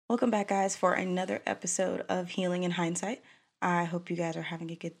Welcome back, guys, for another episode of Healing in Hindsight. I hope you guys are having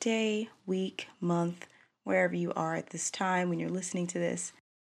a good day, week, month, wherever you are at this time when you're listening to this.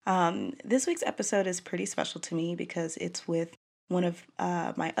 This week's episode is pretty special to me because it's with one of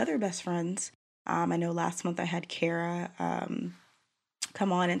my other best friends. I know last month I had Kara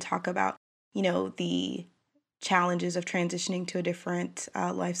come on and talk about, the challenges of transitioning to a different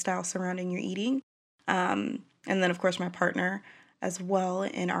lifestyle surrounding your eating. And then, of course, my partner as well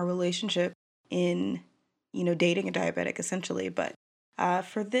in our relationship in, dating a diabetic essentially. But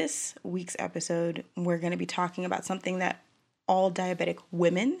for this week's episode, we're going to be talking about something that all diabetic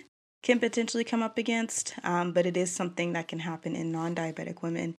women can potentially come up against, but it is something that can happen in non-diabetic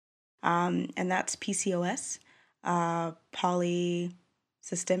women. And that's PCOS, polycystic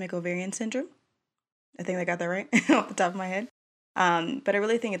ovarian syndrome. I think I got that right off the top of my head. But I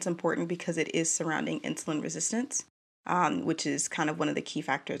really think it's important because it is surrounding insulin resistance, which is kind of one of the key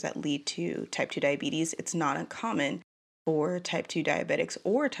factors that lead to type 2 diabetes. It's not uncommon for type 2 diabetics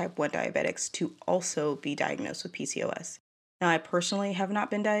or type 1 diabetics to also be diagnosed with PCOS. Now, I personally have not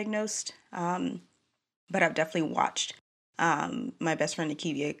been diagnosed, but I've definitely watched my best friend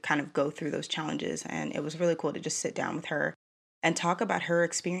Nikivia kind of go through those challenges. And it was really cool to just sit down with her and talk about her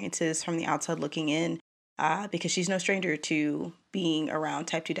experiences from the outside looking in, because she's no stranger to being around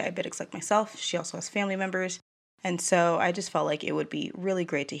type 2 diabetics like myself. She also has family members. And so I just felt like it would be really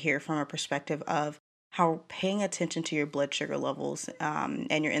great to hear from a perspective of how paying attention to your blood sugar levels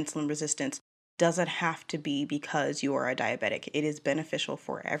and your insulin resistance doesn't have to be because you are a diabetic. It is beneficial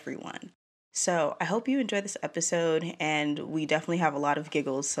for everyone. So I hope you enjoy this episode, and we definitely have a lot of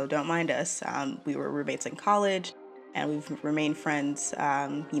giggles, so don't mind us. We were roommates in college, and we've remained friends,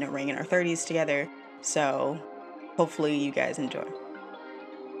 ring in our 30s together. So hopefully you guys enjoy.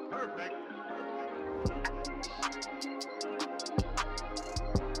 Perfect.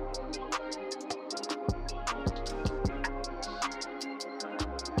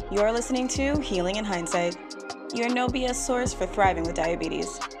 You're listening to Healing in Hindsight, your no BS source for thriving with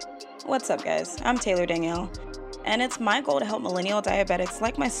diabetes. What's up, guys? I'm Taylor Danielle, and it's my goal to help millennial diabetics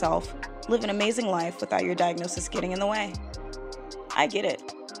like myself live an amazing life without your diagnosis getting in the way. I get it.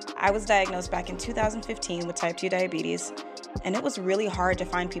 I was diagnosed back in 2015 with type 2 diabetes, and it was really hard to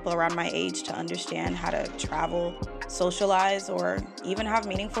find people around my age to understand how to travel, socialize, or even have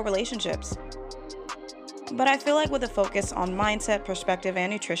meaningful relationships. But I feel like with a focus on mindset, perspective,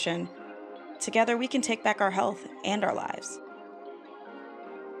 and nutrition, together we can take back our health and our lives.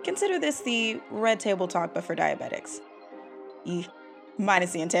 Consider this the red table talk, but for diabetics.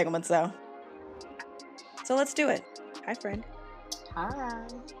 Minus the entanglements, though. So let's do it. Hi, friend. Hi.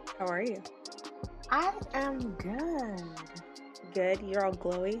 How are you? I am good. Good. You're all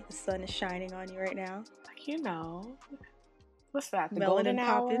glowy. The sun is shining on you right now. You know, what's that? The Melanin golden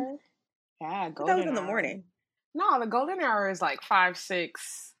popping. hour? Yeah, golden That was in the hour. morning. No, the golden hour is like 5,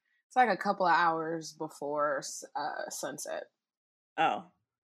 6. It's like a couple of hours before sunset. Oh,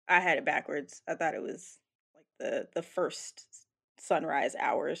 I had it backwards. I thought it was like the first sunrise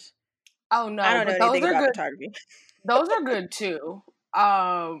hours. Oh no, I don't know but anything those are about good. photography. Those are good too.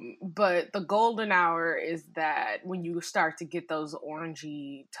 But the golden hour is that when you start to get those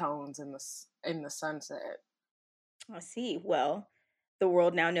orangey tones in the sunset. I see. Well, the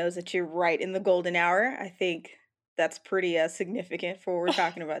world now knows that you're right in the golden hour. I think that's pretty significant for what we're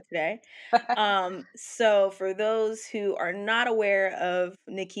talking about today. So for those who are not aware of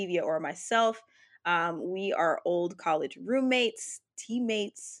Nikivia or myself, we are old college roommates,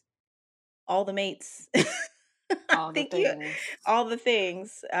 teammates, all the mates. All the Thank you. things. All the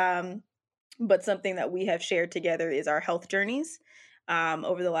things. But something that we have shared together is our health journeys.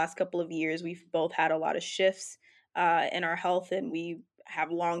 Over the last couple of years, we've both had a lot of shifts in our health, and we have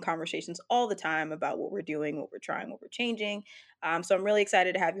long conversations all the time about what we're doing, what we're trying, what we're changing. So I'm really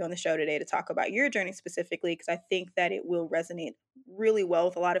excited to have you on the show today to talk about your journey specifically, because I think that it will resonate really well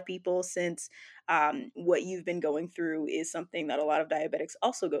with a lot of people, since what you've been going through is something that a lot of diabetics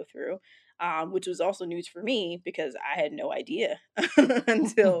also go through, which was also news for me because I had no idea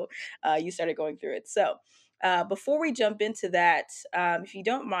until you started going through it. So before we jump into that, if you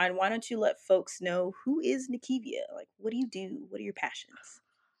don't mind, why don't you let folks know who is Nikivia? Like, what do you do? What are your passions?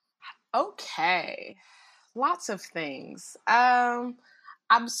 Okay. Lots of things. I'm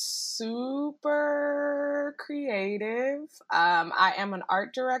super creative. I am an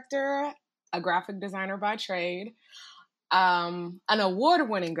art director, a graphic designer by trade, an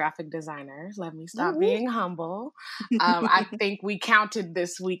award-winning graphic designer. Let me stop being humble. I think we counted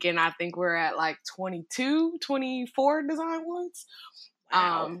this weekend. I think we're at like 22, 24 design awards.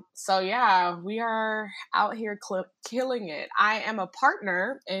 Wow. So yeah, we are out here killing it. I am a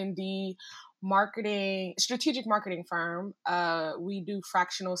partner in the strategic marketing firm. We do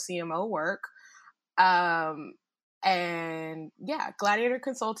fractional CMO work. And yeah, Gladiator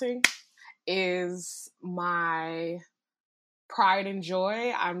Consulting is my pride and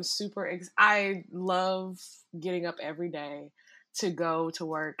joy. I'm I love getting up every day to go to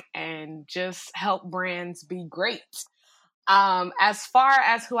work and just help brands be great. As far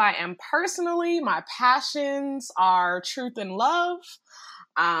as who I am personally, my passions are truth and love.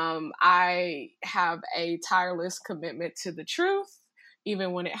 I have a tireless commitment to the truth,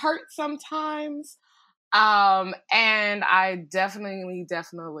 even when it hurts sometimes. And I definitely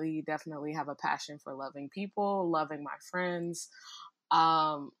have a passion for loving people, loving my friends,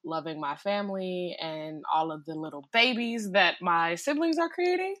 loving my family, and all of the little babies that my siblings are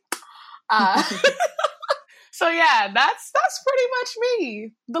creating. So yeah, that's pretty much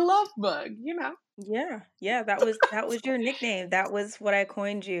me, the love bug, you know. Yeah, that was your nickname. That was what I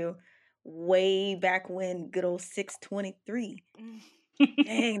coined you way back when, good old 623.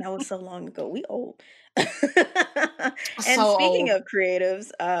 Dang, that was so long ago. We old. And So speaking old. of creatives,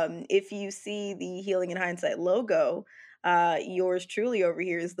 if you see the Healing in Hindsight logo, yours truly over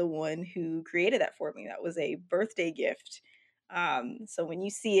here is the one who created that for me. That was a birthday gift. So when you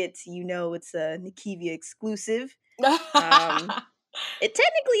see it, you know it's a Nikivia exclusive. It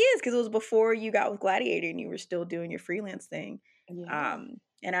technically is because it was before you got with Gladiator and you were still doing your freelance thing. Yeah.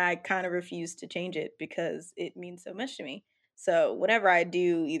 And I kind of refuse to change it because it means so much to me. So whenever I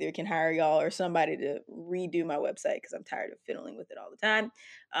do, either can hire y'all or somebody to redo my website because I'm tired of fiddling with it all the time.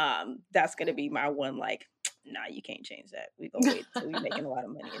 That's gonna be my one. Like, nah, you can't change that. We gonna wait until we're making a lot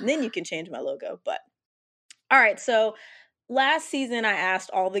of money, and then you can change my logo. But all right, so last season I asked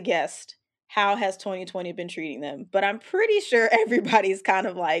all the guests how has 2020 been treating them, but I'm pretty sure everybody's kind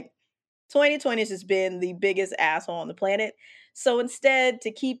of like 2020 has just been the biggest asshole on the planet. So instead,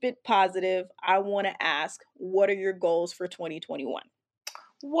 to keep it positive, I want to ask, what are your goals for 2021?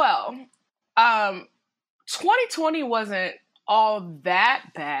 Well, 2020 wasn't all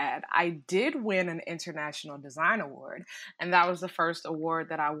that bad. I did win an International Design Award, and that was the first award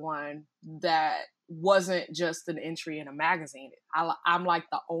that I won that wasn't just an entry in a magazine. I'm like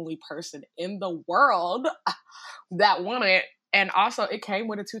the only person in the world that won it. And also, it came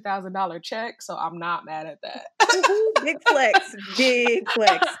with a $2,000 check, so I'm not mad at that. Big flex, big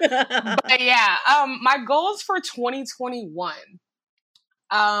flex. But yeah, my goals for 2021,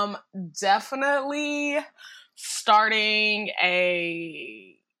 definitely starting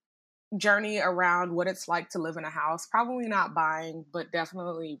a journey around what it's like to live in a house. Probably not buying, but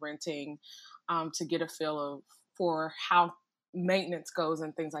definitely renting, to get a feel of for how maintenance goes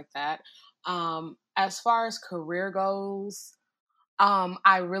and things like that. As far as career goes,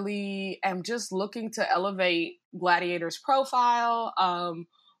 I really am just looking to elevate Gladiator's profile,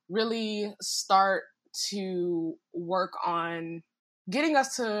 really start to work on getting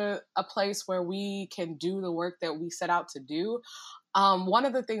us to a place where we can do the work that we set out to do. One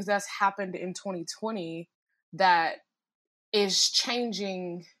of the things that's happened in 2020 that is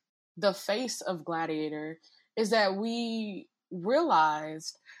changing the face of Gladiator is that we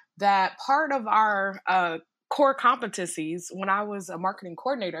realized that part of our core competencies when I was a marketing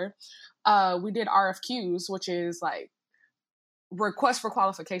coordinator, we did RFQs, which is like request for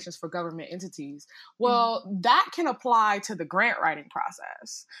qualifications for government entities. Well, that can apply to the grant writing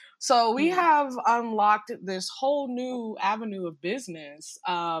process. So we have unlocked this whole new avenue of business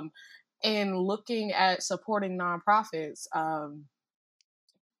in looking at supporting nonprofits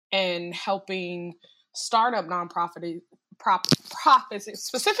and helping startup profits,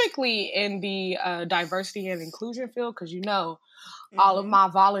 specifically in the diversity and inclusion field, because all of my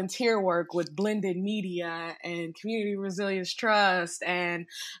volunteer work with Blended Media and Community Resilience Trust and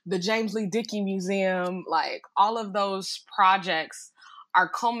the James Lee Dickey Museum, like all of those projects are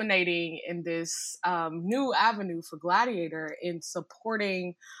culminating in this new avenue for Gladiator in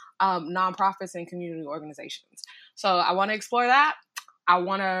supporting nonprofits and community organizations. So I want to explore that. I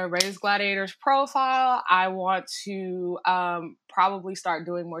want to raise Gladiator's profile. I want to probably start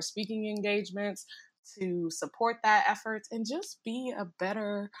doing more speaking engagements to support that effort and just be a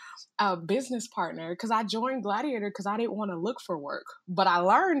better business partner. Because I joined Gladiator because I didn't want to look for work, but I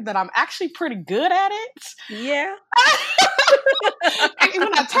learned that I'm actually pretty good at it. Yeah. And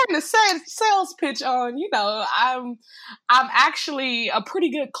when I turn the sales pitch on, I'm actually a pretty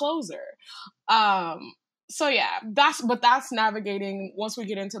good closer. So yeah, that's navigating once we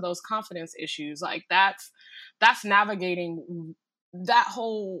get into those confidence issues. Like that's navigating that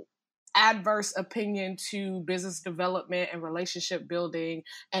whole adverse opinion to business development and relationship building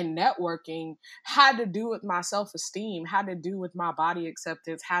and networking had to do with my self-esteem, had to do with my body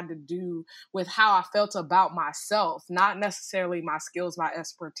acceptance, had to do with how I felt about myself, not necessarily my skills, my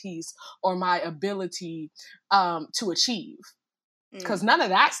expertise, or my ability to achieve. Because none of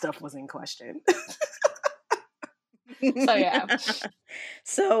that stuff was in question. So yeah.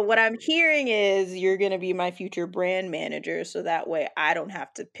 So what I'm hearing is you're going to be my future brand manager, so that way I don't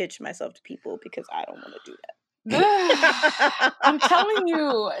have to pitch myself to people because I don't want to do that. I'm telling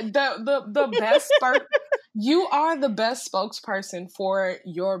you, the best you are the best spokesperson for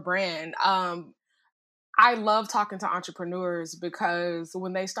your brand. I love talking to entrepreneurs because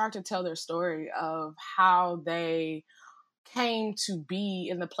when they start to tell their story of how they came to be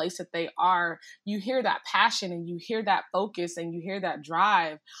in the place that they are, you hear that passion and you hear that focus and you hear that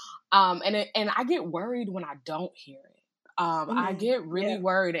drive. And I get worried when I don't hear it. I get really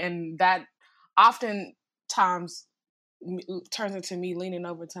worried, and that oftentimes turns into me leaning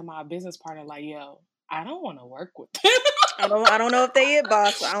over to my business partner like, yo, I don't want to work with them. I don't know if they it,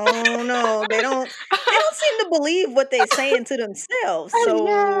 boss. I don't know. They don't seem to believe what they're saying to themselves. So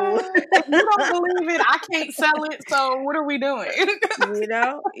if you don't believe it, I can't sell it. So what are we doing?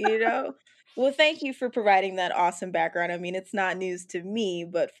 you know. Well, thank you for providing that awesome background. I mean, it's not news to me,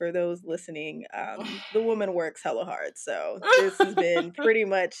 but for those listening, the woman works hella hard. So this has been pretty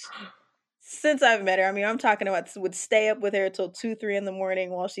much since I've met her. I mean, I'm talking about would stay up with her till 2, 3 in the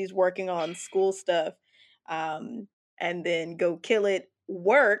morning while she's working on school stuff. And then go kill it.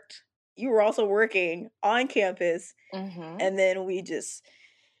 Worked. You were also working on campus, and then we just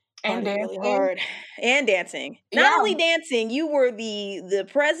and dancing really hard and dancing. Not only dancing, you were the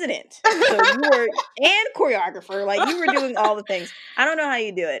president, so you were and choreographer. Like you were doing all the things. I don't know how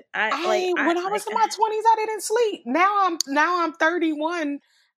you do it. When I was in my 20s, I didn't sleep. Now I'm 31,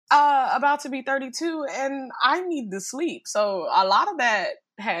 about to be 32, and I need to sleep. So a lot of that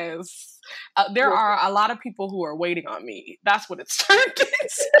has. There are a lot of people who are waiting on me. That's what it's turned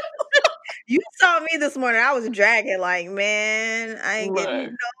into. You saw me this morning. I was dragging like, man, I ain't getting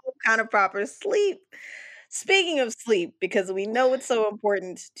no kind of proper sleep. Speaking of sleep, because we know it's so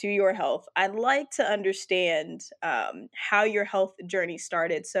important to your health, I'd like to understand how your health journey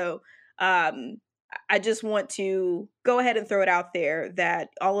started. So I just want to go ahead and throw it out there that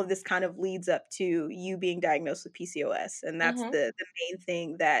all of this kind of leads up to you being diagnosed with PCOS. And that's the main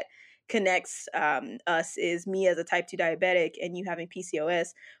thing that connects us is me as a type 2 diabetic and you having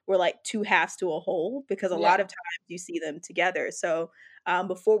PCOS. We're like two halves to a whole because a lot of times you see them together. So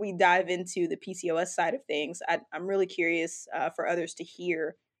before we dive into the PCOS side of things, I'm really curious for others to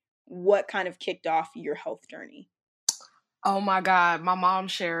hear what kind of kicked off your health journey. Oh my God. My mom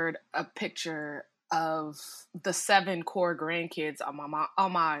shared a picture of the 7 core grandkids on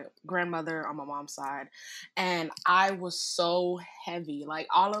my grandmother on my mom's side. And I was so heavy. Like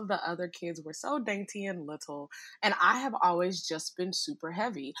all of the other kids were so dainty and little. And I have always just been super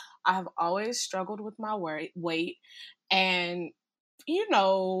heavy. I have always struggled with my weight. And, you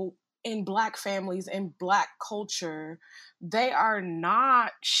know, in Black families, in Black culture, they are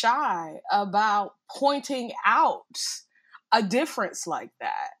not shy about pointing out a difference like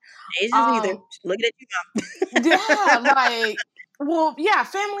that. Asians either. Looking at you, Mom.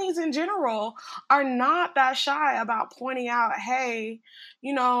 Families in general are not that shy about pointing out, hey,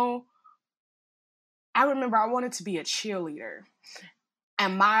 you know, I remember I wanted to be a cheerleader.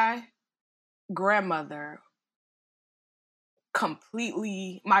 And my grandmother on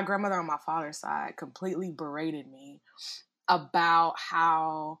my father's side completely berated me about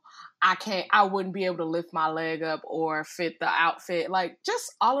how I wouldn't be able to lift my leg up or fit the outfit, like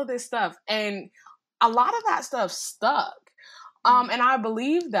just all of this stuff. And a lot of that stuff stuck. And I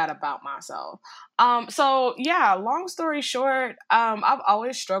believe that about myself. So yeah, long story short, I've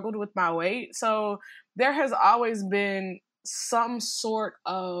always struggled with my weight. So there has always been some sort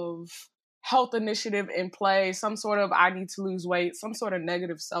of health initiative in play, some sort of I need to lose weight, some sort of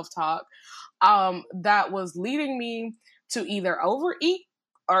negative self-talk, that was leading me to either overeat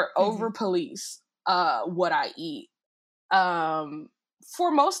or over police what I eat.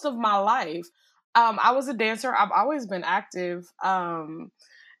 For most of my life, I was a dancer. I've always been active and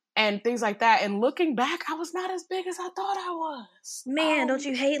things like that. And looking back, I was not as big as I thought I was. Man, don't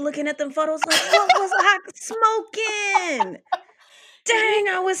you hate looking at them photos? Like, what was I smoking? Dang,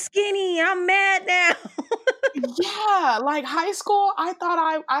 I was skinny. I'm mad now. Yeah, like high school, I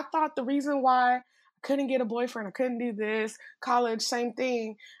thought the reason why couldn't get a boyfriend, I couldn't do this, college, same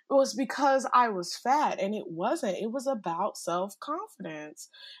thing. It was because I was fat, and it wasn't. It was about self-confidence.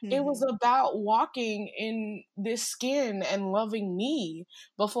 It was about walking in this skin and loving me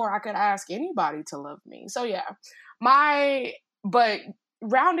before I could ask anybody to love me. So yeah, but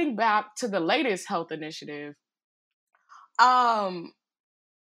rounding back to the latest health initiative,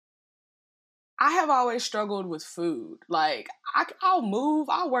 I have always struggled with food. Like, I'll move,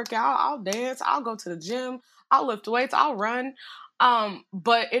 I'll work out, I'll dance, I'll go to the gym, I'll lift weights, I'll run.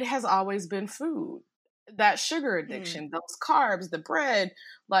 But it has always been food. That sugar addiction, those carbs, the bread,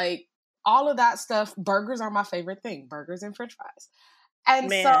 like all of that stuff. Burgers are my favorite thing. Burgers and French fries.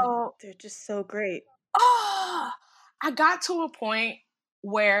 And so they're just so great. I got to a point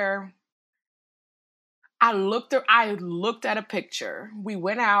where I looked at a picture. We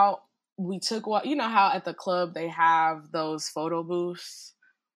went out. We took what, you know how at the club they have those photo booths?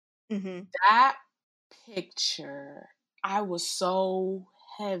 Mm-hmm. That picture, I was so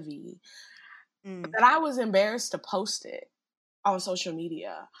heavy that I was embarrassed to post it on social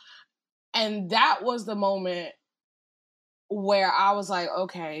media. And that was the moment where I was like,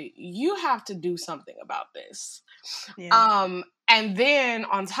 okay, you have to do something about this. Yeah. And then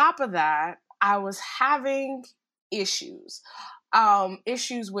on top of that, I was having issues.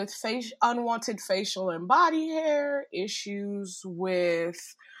 Issues with unwanted facial and body hair, issues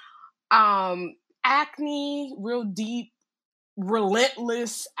with acne, real deep,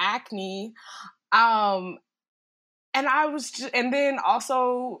 relentless acne. And then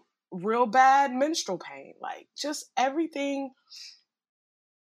also real bad menstrual pain, like just everything.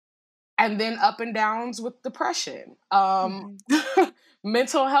 And then up and downs with depression.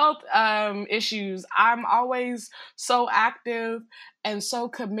 Mental health issues. I'm always so active and so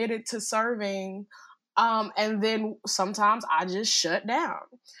committed to serving. And then sometimes I just shut down.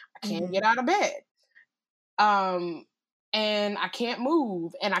 I can't get out of bed. And I can't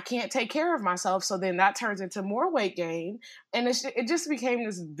move and I can't take care of myself. So then that turns into more weight gain. And it just became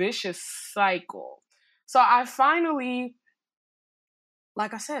this vicious cycle. So I finally,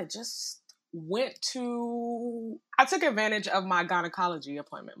 like I said, just I took advantage of my gynecology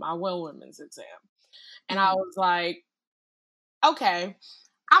appointment, my well women's exam. And I was like, okay,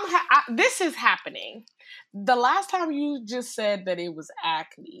 this is happening. The last time you just said that it was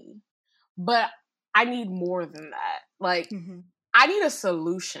acne, but I need more than that. Like, I need a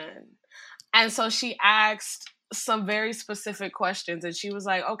solution. And so she asked some very specific questions and she was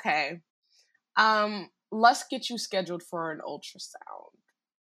like, okay, let's get you scheduled for an ultrasound.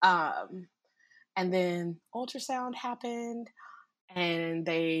 And then ultrasound happened and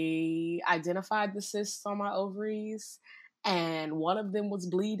they identified the cysts on my ovaries and one of them was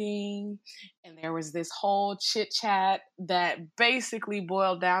bleeding. And there was this whole chit chat that basically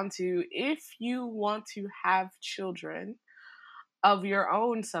boiled down to, if you want to have children of your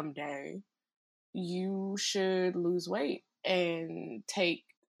own someday, you should lose weight and take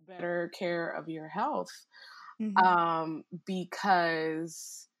better care of your health.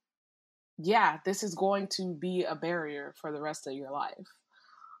 Because yeah, this is going to be a barrier for the rest of your life.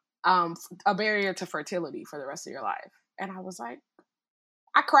 A barrier to fertility for the rest of your life. And I was like,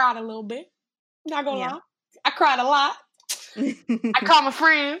 I cried a little bit. Not gonna lie. I cried a lot. I called my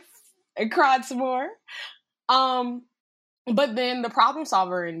friends and cried some more. But then the problem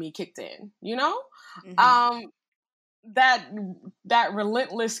solver in me kicked in, you know? That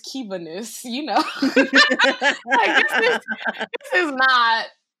relentless Kiva-ness, you know? Like,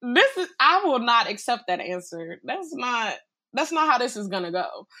 I will not accept that answer. That's not how this is gonna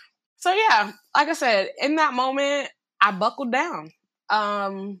go. So yeah, like I said, in that moment, I buckled down.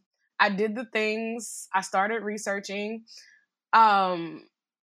 I did the things. I started researching,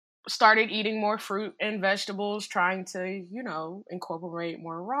 started eating more fruit and vegetables, trying to, you know, incorporate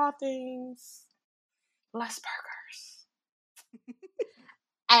more raw things, less burgers.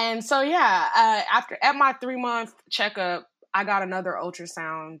 And so yeah, at my 3-month checkup, I got another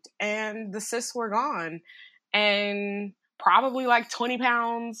ultrasound and the cysts were gone and probably like 20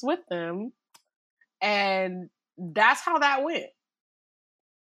 pounds with them. And that's how that went.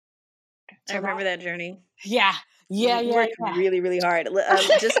 I remember that journey. Yeah. You worked really, really hard.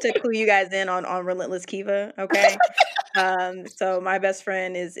 Just to clue you guys in on Relentless Kiva, okay? So my best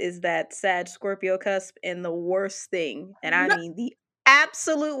friend is that Sag Scorpio cusp, and the worst thing, and I mean the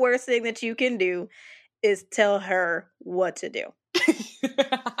absolute worst thing that you can do is tell her what to do.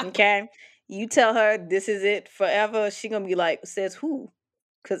 Okay? You tell her this is it forever. She gonna be like, says who?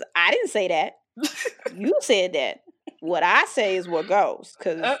 Because I didn't say that. You said that. What I say is what goes.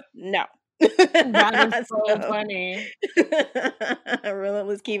 Because no. That is so So, funny.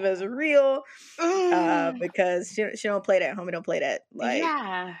 Relentless Kiva is real, because she don't play that. Homie don't play that. Like,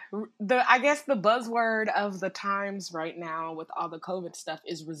 Yeah. I guess the buzzword of the times right now with all the COVID stuff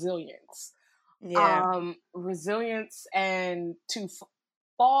is resilience. yeah. Resilience, and to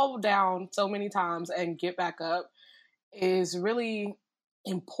fall down so many times and get back up is really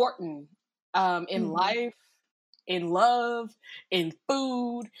important, in Mhm. life, in love, in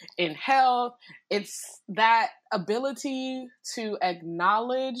food, in health. It's that ability to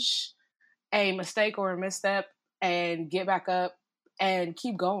acknowledge a mistake or a misstep and get back up and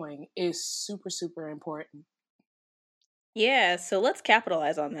keep going is super, super important. Yeah, so let's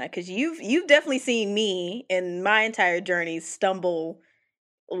capitalize on that, because you've definitely seen me in my entire journey stumble.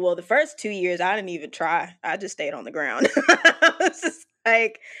 Well, the first 2 years I didn't even try. I just stayed on the ground. I was just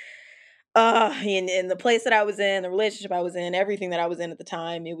like, in the place that I was in, the relationship I was in, everything that I was in at the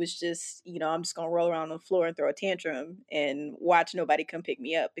time, it was just, I'm just gonna roll around on the floor and throw a tantrum and watch nobody come pick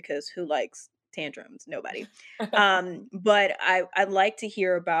me up, because who likes tantrums? Nobody. But I'd like to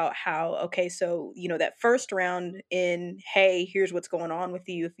hear about how, okay, so that first round in, hey, here's what's going on with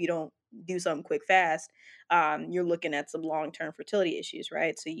you if you don't do something quick fast. You're looking at some long-term fertility issues,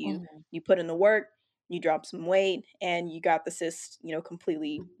 right? So Mhm. you put in the work, you drop some weight, and you got the cyst,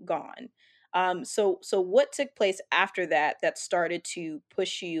 completely gone. So what took place after that that started to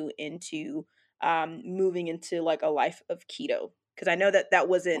push you into moving into like a life of keto? Because I know that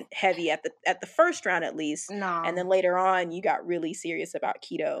wasn't heavy at the first round, at least, and No. then later on you got really serious about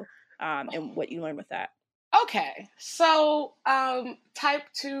keto, and what you learned with that. Okay. So, type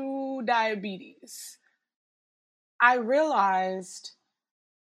 2 diabetes. I realized,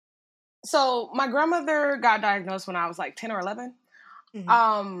 so my grandmother got diagnosed when I was like 10 or 11. Mm-hmm.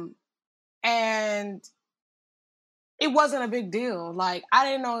 Um, and it wasn't a big deal. Like, I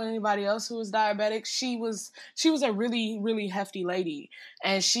didn't know anybody else who was diabetic. She was a really, really hefty lady,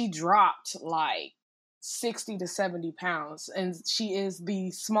 and she dropped like 60 to 70 pounds. And she is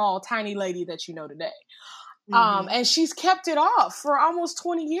the small, tiny lady that you know today. Mm-hmm. And she's kept it off for almost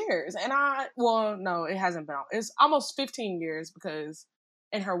 20 years. And well, no, it hasn't been. It's almost 15 years, because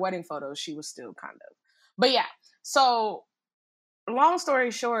in her wedding photos, she was still kind of. But yeah, so long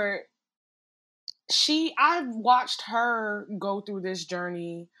story short, I've watched her go through this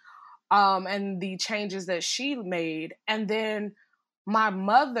journey, and the changes that she made. And then my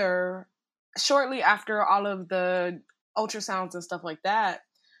mother, shortly after all of the ultrasounds and stuff like that,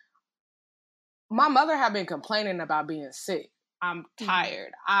 my mother had been complaining about being sick. I'm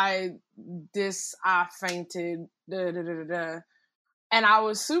tired. I fainted. Da, da, da, da, da. And I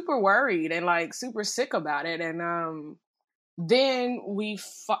was super worried and like super sick about it. And then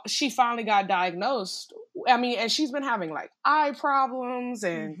she finally got diagnosed. I mean, and she's been having like eye problems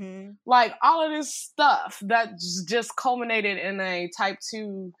and Mm-hmm. like all of this stuff that just culminated in a type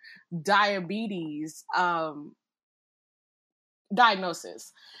 2 diabetes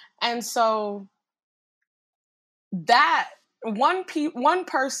diagnosis. And so that one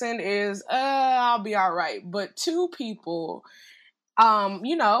person is I'll be all right, but two people,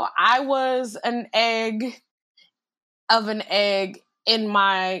 I was an egg of an egg in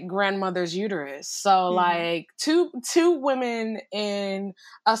my grandmother's uterus. So Mm-hmm. like two women in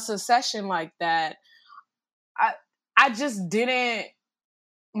a succession like that, I just didn't.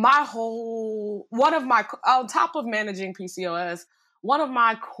 My whole one of my on top of managing PCOS, one of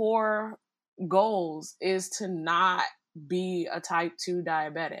my core goals is to not be a type 2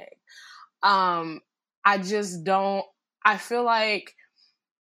 diabetic. I just don't. I feel like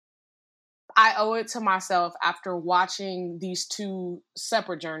I owe it to myself after watching these two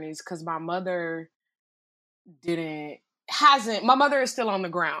separate journeys, because my mother hasn't. My mother is still on the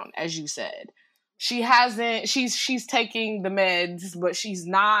ground, as you said. She hasn't. She's taking the meds, but she's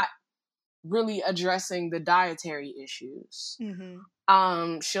not really addressing the dietary issues.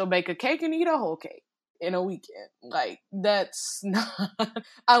 Mm-hmm. She'll bake a cake and eat a whole cake in a weekend. Like, that's not,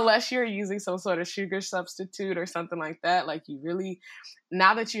 unless you're using some sort of sugar substitute or something like that. Like, you really,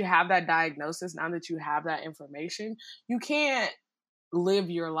 now that you have that diagnosis, now that you have that information, you can't live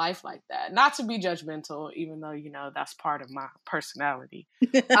your life like that. Not to be judgmental, even though, that's part of my personality.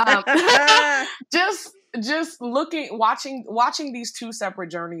 Um, just watching these two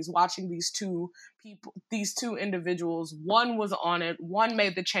separate journeys, watching these two people, these two individuals. One was on it, one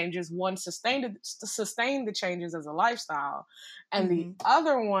made the changes, one sustained the changes as a lifestyle, and the Mm-hmm.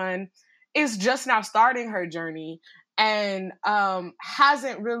 other one is just now starting her journey and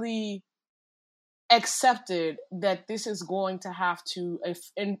hasn't really accepted that this is going to have to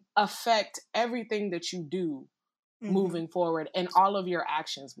affect everything that you do moving forward and all of your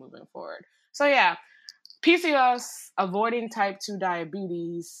actions moving forward. So yeah, PCOS, avoiding type 2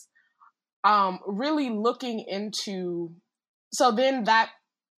 diabetes, really looking into, so then that,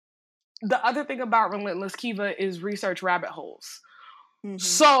 the other thing about Relentless Kiva is research rabbit holes.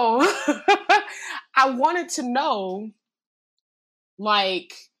 So I wanted to know,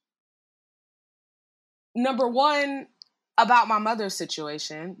 like, number one, about my mother's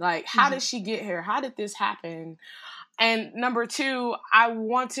situation. Like, how did she get here? How did this happen? And number two, I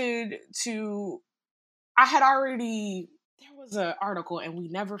had already, there was an article and we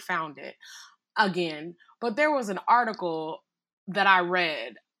never found it again, but there was an article that I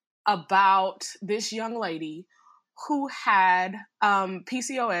read about this young lady who had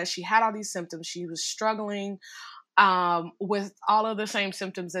PCOS. She had all these symptoms. She was struggling with all of the same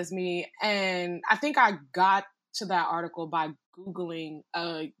symptoms as me. And I think I got to that article by Googling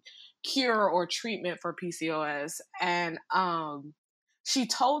a cure or treatment for PCOS. And she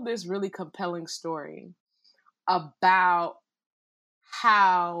told this really compelling story about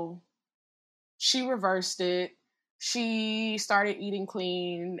how she reversed it. She started eating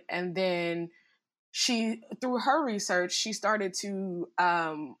clean, and then through her research, she started to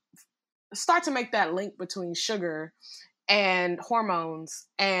start to make that link between sugar and hormones,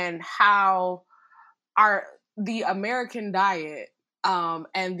 and how the American diet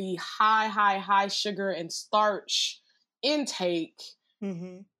and the high sugar and starch intake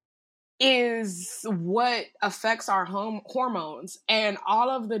is what affects our hormones, and all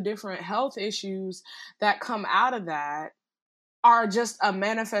of the different health issues that come out of that are just a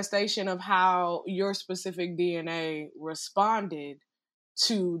manifestation of how your specific DNA responded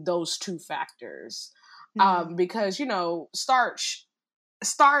to those two factors. Because, you know, starch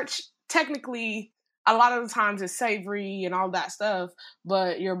technically a lot of the times is savory and all that stuff,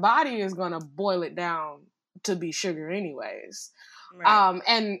 but your body is going to boil it down to be sugar anyways. Right.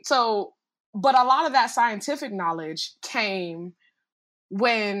 And so, but a lot of that scientific knowledge came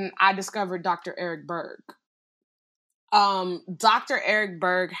when I discovered Dr. Eric Berg. Dr. Eric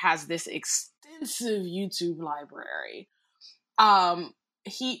Berg has this extensive YouTube library.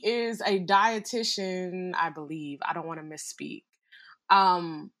 He is a dietitian, I believe. I don't want to misspeak.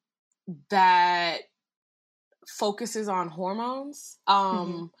 That focuses on hormones,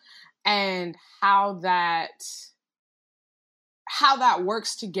 and how that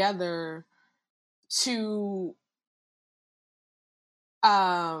works together to,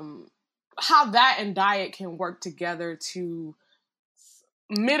 how that and diet can work together to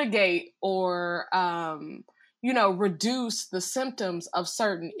mitigate or, reduce the symptoms of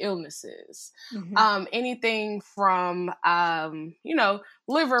certain illnesses. Anything from,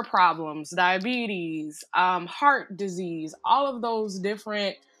 liver problems, diabetes, heart disease, all of those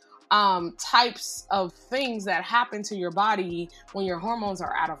different types of things that happen to your body when your hormones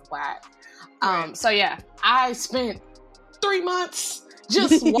are out of whack. Right. So yeah, I spent 3 months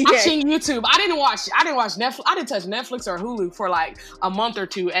just watching YouTube. I didn't watch Netflix. I didn't touch Netflix or Hulu for like a month or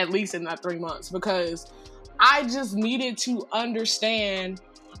two, at least in that 3 months, because I just needed to understand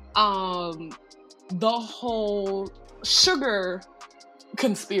the whole sugar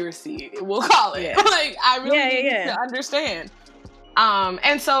conspiracy, we'll call it. Yeah. Like, I really needed to understand.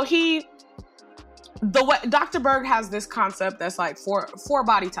 And so Dr. Berg has this concept that's like four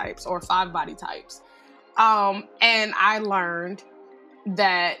body types or 5 body types. And I learned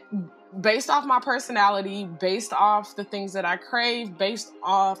that based off my personality, based off the things that I crave, based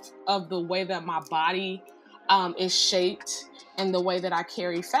off of the way that my body is shaped and the way that I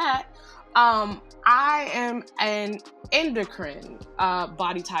carry fat, I am an endocrine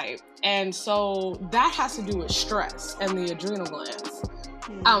body type. And so that has to do with stress and the adrenal glands.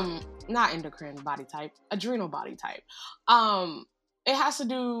 Not endocrine body type, adrenal body type. It has to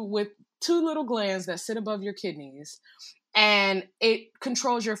do with 2 little glands that sit above your kidneys, and it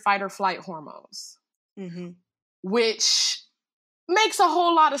controls your fight or flight hormones, which makes a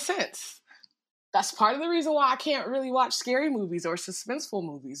whole lot of sense. That's part of the reason why I can't really watch scary movies or suspenseful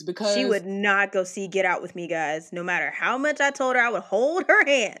movies, because she would not go see Get Out with me, guys. No matter how much I told her I would hold her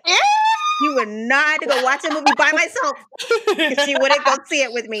hand. She would not go watch a movie by myself. She wouldn't go see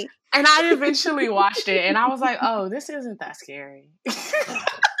it with me. And I eventually watched it, and I was like, oh, this isn't that scary.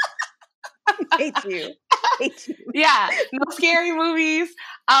 Hate you. Yeah, no scary movies.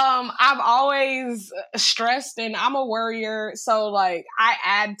 I've always stressed, and I'm a worrier, so like I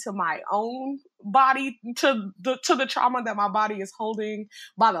add to my own body to the trauma that my body is holding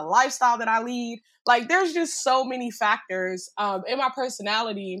by the lifestyle that I lead. Like, there's just so many factors in my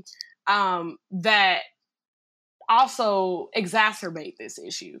personality that also exacerbate this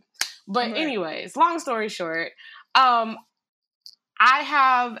issue. But anyways, long story short, I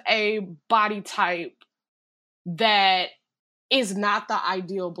have a body type that is not the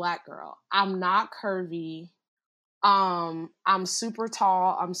ideal Black girl. I'm not curvy. I'm super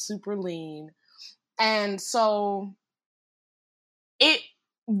tall. I'm super lean. And so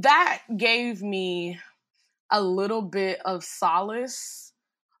that gave me a little bit of solace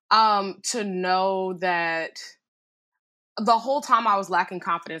to know that the whole time I was lacking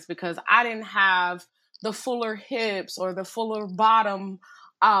confidence because I didn't have the fuller hips or the fuller bottom.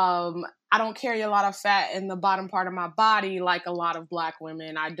 I don't carry a lot of fat in the bottom part of my body like a lot of Black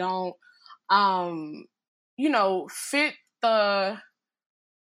women. I don't, fit the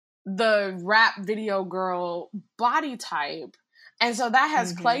rap video girl body type. And so that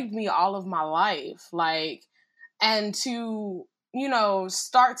has plagued me all of my life. Like, and to,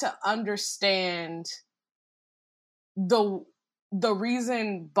 start to understand the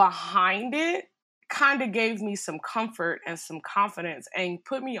reason behind it kind of gave me some comfort and some confidence and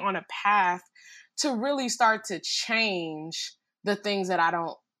put me on a path to really start to change the things that I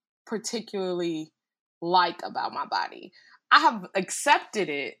don't particularly like about my body. I have accepted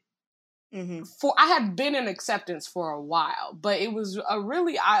it. I had been in acceptance for a while, but it was a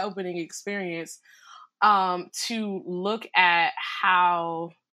really eye-opening experience to look at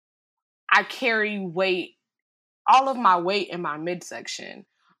how I carry weight, all of my weight in my midsection.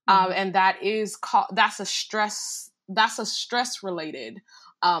 And that's a stress related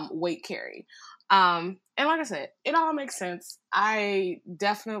weight carry. And like I said, it all makes sense. I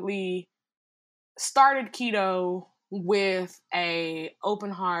definitely started keto with a open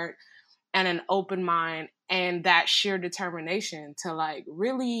heart and an open mind and that sheer determination to like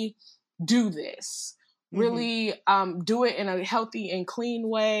really do this, really do it in a healthy and clean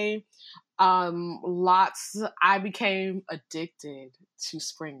way. I became addicted to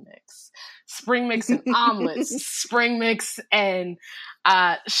spring mix and omelets, spring mix and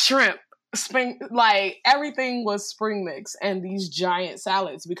shrimp, like everything was spring mix and these giant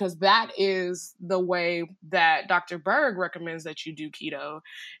salads, because that is the way that Dr. Berg recommends that you do keto,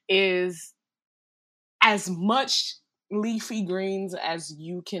 is as much leafy greens as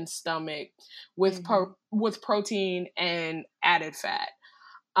you can stomach with with protein and added fat.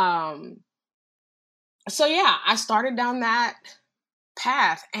 So yeah, I started down that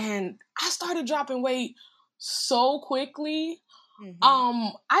path and I started dropping weight so quickly.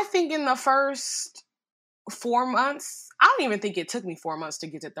 I think in the first 4 months, I don't even think it took me 4 months to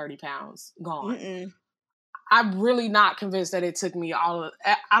get to 30 pounds gone. I'm really not convinced that it took me I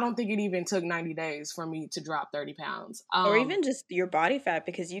don't think it even took 90 days for me to drop 30 pounds. Or even just your body fat,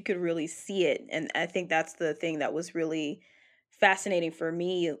 because you could really see it. And I think that's the thing that was really fascinating for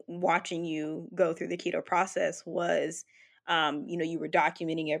me watching you go through the keto process was, you were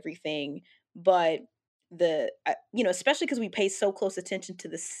documenting everything, but especially because we pay so close attention to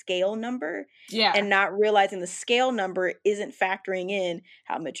the scale number and not realizing the scale number isn't factoring in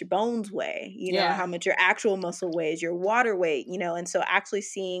how much your bones weigh, how much your actual muscle weighs, your water weight, and so actually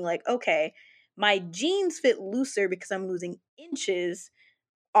seeing like, okay, my jeans fit looser because I'm losing inches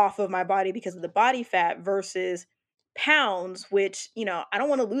off of my body because of the body fat versus pounds, which, I don't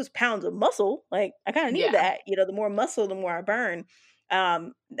want to lose pounds of muscle. Like I kind of need that, the more muscle, the more I burn.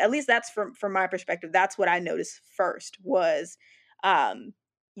 At least that's from my perspective. That's what I noticed first was,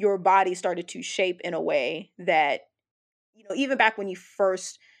 your body started to shape in a way that, even back when you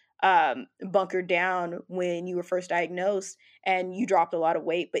first, bunkered down when you were first diagnosed and you dropped a lot of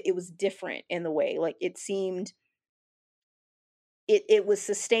weight, but it was different in the way, like it seemed it was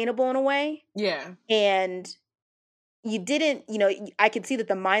sustainable in a way. Yeah. And you didn't, I could see that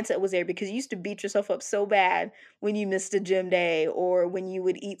the mindset was there because you used to beat yourself up so bad when you missed a gym day or when you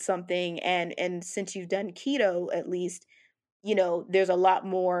would eat something. And since you've done keto, at least, there's a lot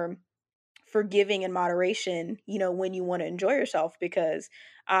more forgiving and moderation, when you want to enjoy yourself, because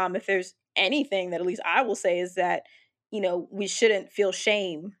if there's anything that at least I will say is that, we shouldn't feel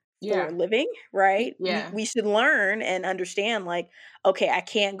shame for living, right? We should learn and understand, like, okay, I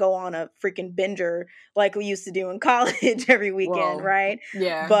can't go on a freaking binger like we used to do in college every weekend, right?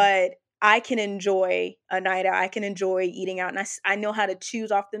 Yeah. But I can enjoy a night out. I can enjoy eating out. And I know how to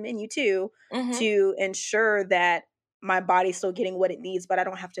choose off the menu too, to ensure that my body's still getting what it needs, but I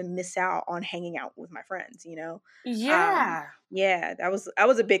don't have to miss out on hanging out with my friends, Yeah. Yeah, that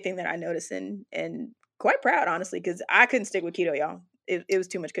was a big thing that I noticed, and quite proud, honestly, because I couldn't stick with keto, y'all. It was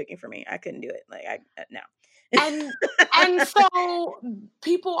too much cooking for me. I couldn't do it. Like no. And so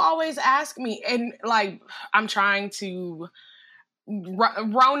people always ask me, and like I'm trying to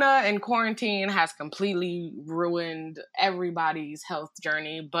Rona and quarantine has completely ruined everybody's health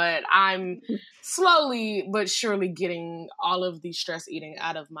journey, but I'm slowly but surely getting all of the stress eating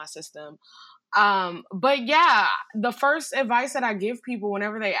out of my system. But yeah, the first advice that I give people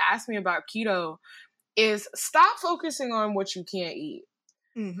whenever they ask me about keto is stop focusing on what you can't eat.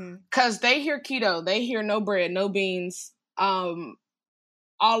 Because they hear keto, they hear no bread, no beans, all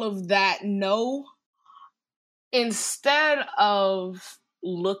of that, no. Instead of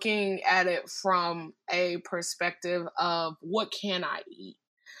looking at it from a perspective of what can I eat,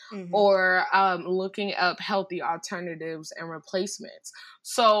 or looking up healthy alternatives and replacements.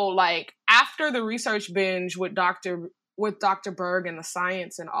 So like after the research binge with Dr. Berg and the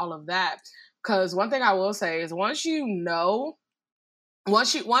science and all of that, because one thing I will say is once you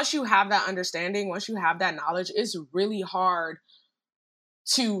have that understanding, once you have that knowledge, it's really hard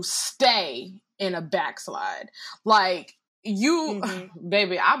to stay in a backslide. Like you,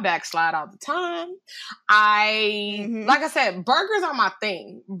 baby, I backslide all the time. Like I said, burgers are my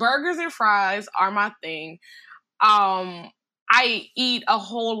thing. Burgers and fries are my thing. I eat a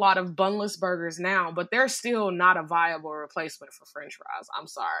whole lot of bunless burgers now, but they're still not a viable replacement for French fries. I'm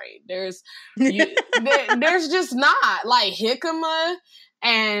sorry. There's just not. Like jicama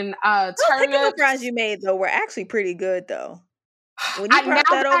and turnips. Jicama fries you made though were actually pretty good though. When you brought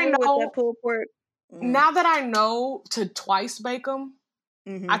that over with that pulled pork. Now that I know to twice bake them,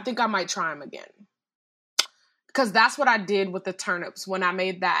 I think I might try them again. Because that's what I did with the turnips when I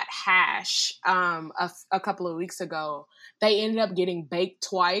made that hash a couple of weeks ago. They ended up getting baked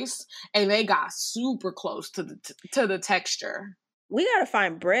twice, and they got super close to the texture. We gotta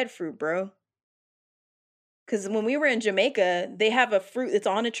find breadfruit, bro. Because when we were in Jamaica, they have a fruit that's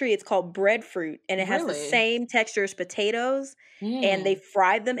on a tree. It's called breadfruit, and it has the same texture as potatoes. And they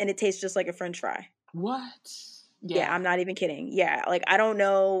fried them, and it tastes just like a French fry. What? Yeah, I'm not even kidding. Yeah, like I don't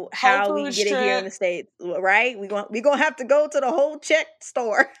know how we get it here in the States, right? We gonna have to go to the whole check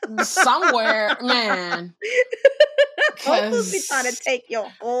store somewhere, man. Whole Foods be trying to take your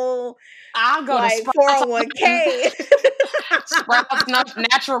whole. I'll go like to 401k. Sprouts,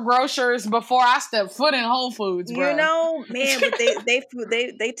 natural grocers before I step foot in Whole Foods, bro. You know, man, but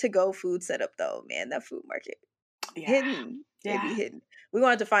they to go food set up though, man. That food market hidden, they be hidden. We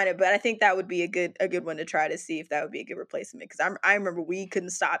wanted to find it, but I think that would be a good one to try to see if that would be a good replacement. Because I remember we couldn't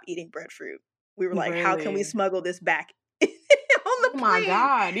stop eating breadfruit. We were like, how can we smuggle this back on the plane? Oh my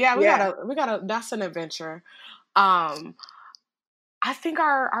God. Yeah, we gotta that's an adventure. I think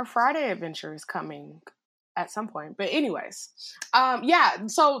our Friday adventure is coming at some point. But anyways,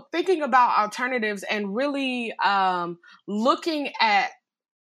 so thinking about alternatives and really looking at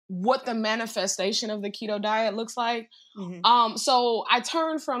what the manifestation of the keto diet looks like. So I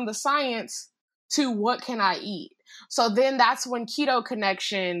turned from the science to what can I eat? So then that's when Keto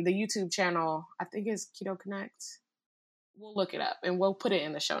Connection, the YouTube channel, I think it's Keto Connect. We'll look it up and we'll put it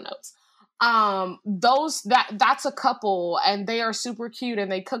in the show notes. That's a couple and they are super cute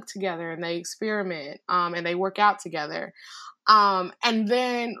and they cook together and they experiment and they work out together. And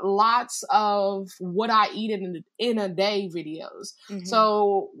then lots of what I eat in a day videos.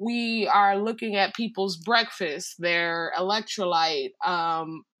 So we are looking at people's breakfast, their electrolyte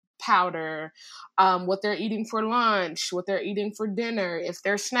powder, what they're eating for lunch, what they're eating for dinner, if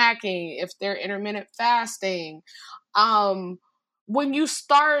they're snacking, if they're intermittent fasting. When you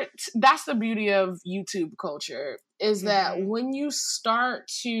start, that's the beauty of YouTube culture, is that when you start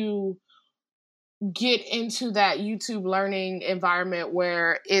to get into that YouTube learning environment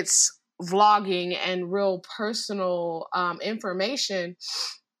where it's vlogging and real personal information,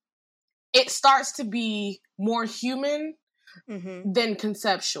 it starts to be more human than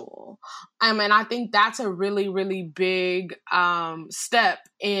conceptual. And I think that's a really, really big step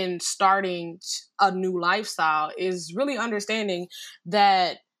in starting a new lifestyle, is really understanding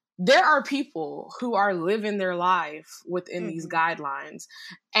that there are people who are living their life within these guidelines.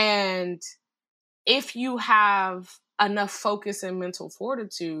 And if you have enough focus and mental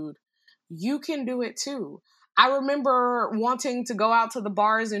fortitude, you can do it too. I remember wanting to go out to the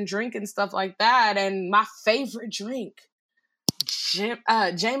bars and drink and stuff like that. And my favorite drink,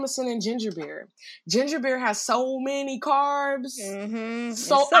 Jameson and ginger beer. Ginger beer has so many carbs.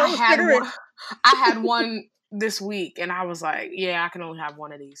 So I had one this week and I was like, yeah, I can only have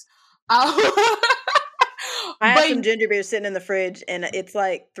one of these. I have some ginger beer sitting in the fridge and it's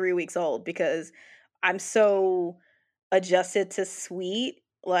like 3 weeks old because I'm so adjusted to sweet.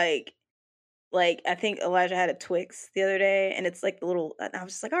 Like I think Elijah had a Twix the other day and it's like the little, and I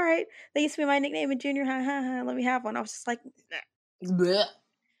was just like, all right, that used to be my nickname in junior high. Let me have one. I was just like, bleh.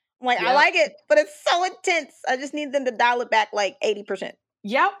 I'm like, I Yep. like it, but it's so intense. I just need them to dial it back like 80%.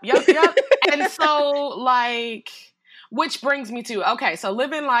 Yep. And so, like, which brings me to, okay, so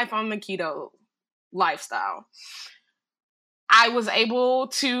living life on the keto lifestyle. I was able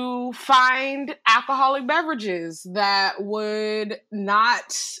to find alcoholic beverages that would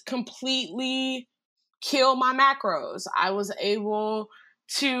not completely kill my macros. I was able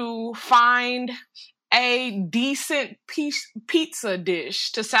to find a decent pizza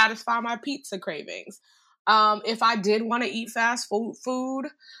dish to satisfy my pizza cravings. If I did want to eat fast food,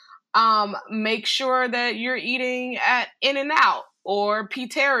 make sure that you're eating at In-N-Out or P.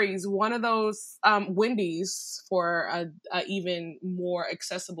 Terry's, one of those, Wendy's for a even more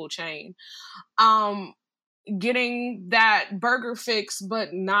accessible chain. Getting that burger fix,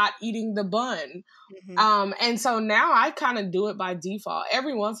 but not eating the bun. And so now I kind of do it by default.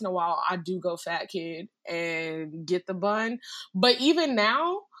 Every once in a while, I do go fat kid and get the bun. But even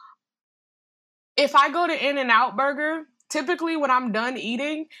now, if I go to In-N-Out Burger, typically when I'm done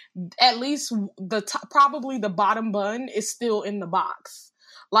eating, at least probably the bottom bun is still in the box.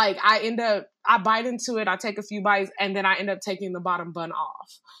 Like I bite into it, I take a few bites, and then I end up taking the bottom bun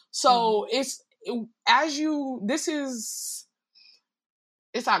off. So it's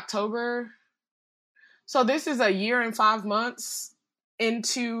October. So this is a year and 5 months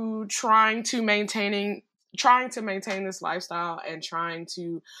into trying to maintain this lifestyle and trying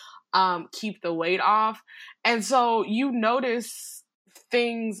to keep the weight off. And so you notice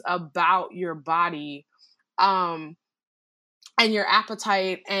things about your body, and your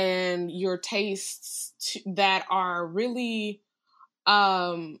appetite and your tastes that are really,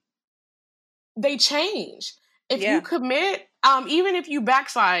 they change. If you commit, even if you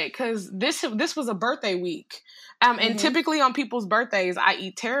backslide, because this was a birthday week. And typically on people's birthdays, I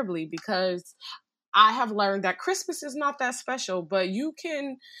eat terribly because I have learned that Christmas is not that special, but you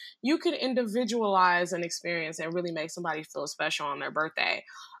can individualize an experience and really make somebody feel special on their birthday.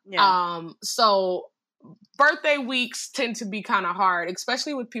 Yeah. So birthday weeks tend to be kind of hard,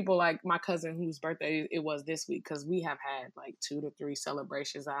 especially with people like my cousin whose birthday it was this week, because we have had like 2 to 3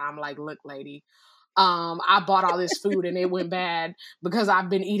 celebrations. And I'm like, look, lady, I bought all this food and it went bad because I've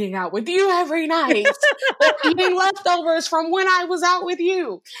been eating out with you every night or eating leftovers from when I was out with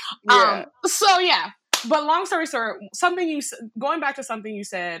you. Yeah. So yeah, but long story short, going back to something you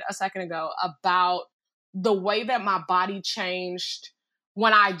said a second ago about the way that my body changed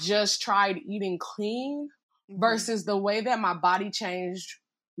when I just tried eating clean versus the way that my body changed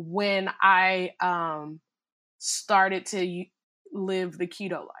when I started to live the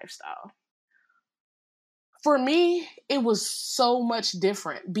keto lifestyle. For me, it was so much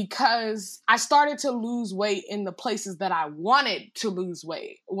different because I started to lose weight in the places that I wanted to lose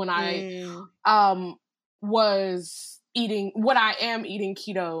weight when I when I am eating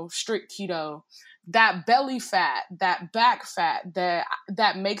keto, strict keto. That belly fat, that back fat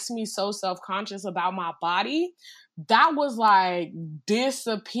that makes me so self-conscious about my body, that was like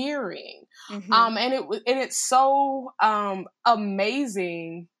disappearing. And it's so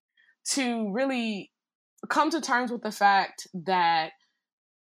amazing to really come to terms with the fact that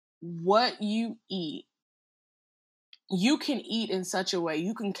what you eat, you can eat in such a way,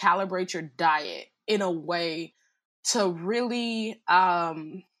 you can calibrate your diet in a way to really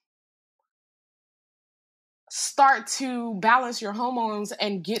start to balance your hormones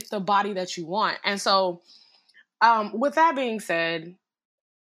and get the body that you want. And so with that being said,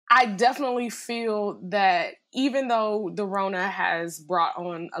 I definitely feel that even though the Rona has brought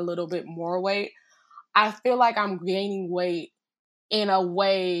on a little bit more weight, I feel like I'm gaining weight in a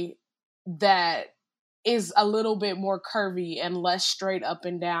way that is a little bit more curvy and less straight up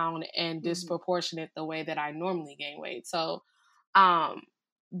and down and disproportionate the way that I normally gain weight. So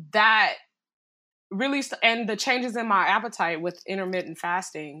that really, and the changes in my appetite with intermittent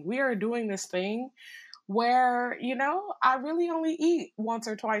fasting, we are doing this thing where, I really only eat once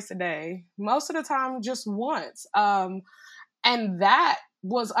or twice a day. Most of the time, just once. And that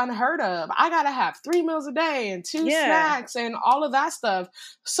was unheard of. I got to have 3 meals a day and 2 snacks and all of that stuff.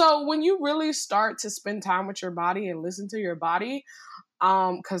 So when you really start to spend time with your body and listen to your body,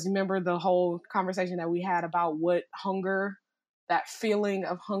 because remember the whole conversation that we had about what hunger, that feeling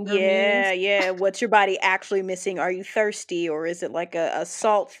of hunger means? Yeah. What's your body actually missing? Are you thirsty, or is it like a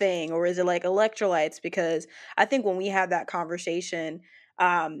salt thing, or is it like electrolytes? Because I think when we had that conversation,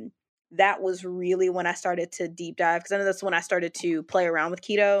 that was really when I started to deep dive, because I know that's when I started to play around with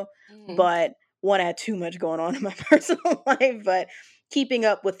keto, but one, I had too much going on in my personal life, but keeping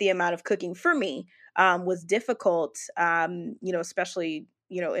up with the amount of cooking for me was difficult, especially,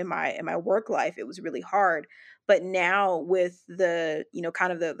 in my work life, it was really hard. But now with the,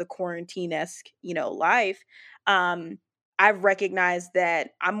 kind of the quarantine-esque, life, I've recognized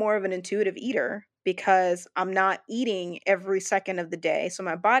that I'm more of an intuitive eater because I'm not eating every second of the day. So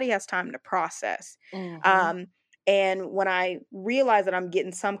my body has time to process. Mm-hmm. Um, and when I realize that I'm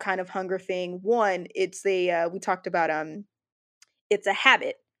getting some kind of hunger thing, one, it's we talked about, it's a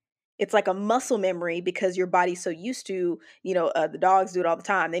habit. It's like a muscle memory because your body's so used to, the dogs do it all the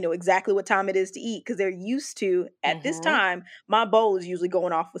time. They know exactly what time it is to eat because they're used to, at this Mm-hmm. time, my bowl is usually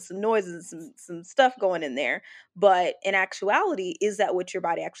going off with some noises and some stuff going in there. But in actuality, is that what your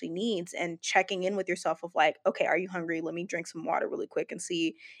body actually needs? And checking in with yourself of like, okay, are you hungry? Let me drink some water really quick and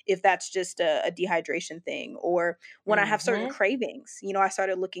see if that's just a dehydration thing. Or when I have certain Mm-hmm. cravings, I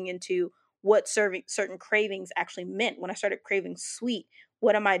started looking into what serving certain cravings actually meant. When I started craving sweet,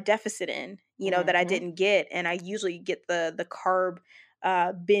 what am I deficit in, that I Mm-hmm. didn't get? And I usually get the carb,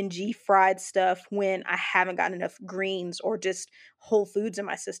 bingy fried stuff when I haven't gotten enough greens or just whole foods in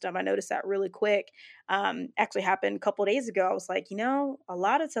my system. I noticed that really quick. Actually happened a couple of days ago. I was like, a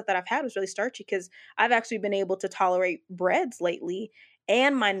lot of stuff that I've had was really starchy because I've actually been able to tolerate breads lately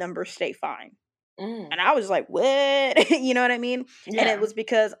and my numbers stay fine. Mm. And I was like, what? You know what I mean? And it Yeah. was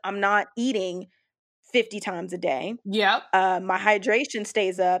because I'm not eating 50 times a day. Yep. My hydration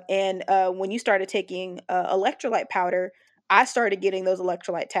stays up. And when you started taking electrolyte powder, I started getting those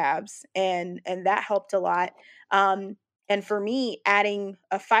electrolyte tabs, and that helped a lot. And for me, adding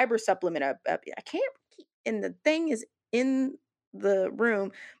a fiber supplement I can't keep, and the thing is in the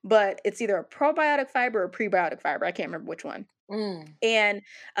room, but it's either a probiotic fiber or prebiotic fiber. I can't remember which one. Mm. And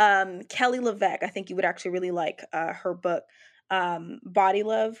Kelly LeVeque, I think you would actually really like her book, Body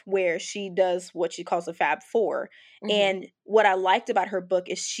Love, where she does what she calls the Fab Four. Mm-hmm. And what I liked about her book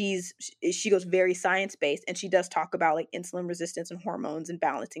is she goes very science based, and she does talk about like insulin resistance and hormones and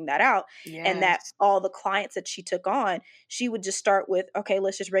balancing that out. And that Yes. all the clients that she took on, she would just start with, okay,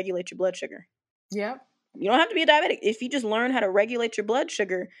 let's just regulate your blood sugar. Yep. You don't have to be a diabetic. If you just learn how to regulate your blood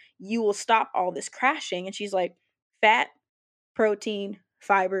sugar, you will stop all this crashing. And she's like, fat, protein,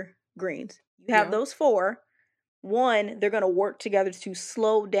 fiber, greens. You have Yep. those four. One, they're going to work together to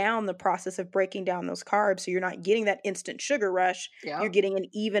slow down the process of breaking down those carbs. So you're not getting that instant sugar rush. You're Yep. getting an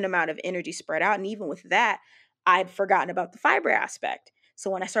even amount of energy spread out. And even with that, I'd forgotten about the fiber aspect. So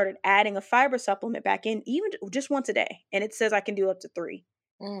when I started adding a fiber supplement back in, even just once a day, and it says I can do up to 3,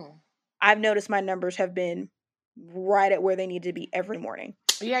 Mm. I've noticed my numbers have been right at where they need to be every morning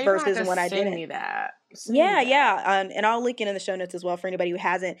Yeah, you're gonna have versus to when I send didn't. me that. Send me Yeah, that. yeah. And I'll link it in the show notes as well for anybody who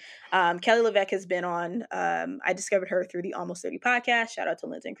hasn't. Kelly LeVeque has been on, I discovered her through the Almost 30 podcast. Shout out to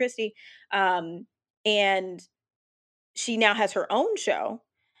Lindsay and Christy. And she now has her own show.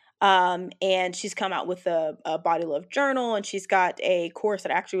 And she's come out with a Body Love journal, and she's got a course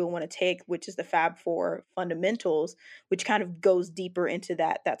that I actually want to take, which is the Fab Four Fundamentals, which kind of goes deeper into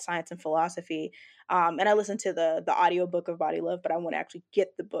that science and philosophy. And I listened to the audiobook of Body Love, but I want to actually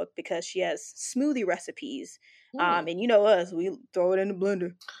get the book because she has smoothie recipes. Mm. And you know us, we throw it in the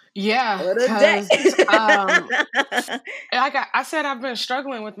blender. Yeah, All the because day. like I said, I've been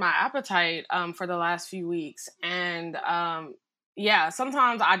struggling with my appetite for the last few weeks, and yeah,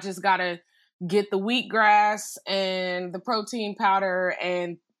 sometimes I just gotta get the wheatgrass and the protein powder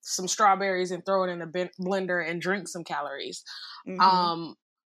and some strawberries and throw it in the blender and drink some calories. Mhm.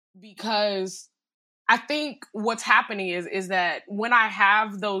 Because I think what's happening is that when I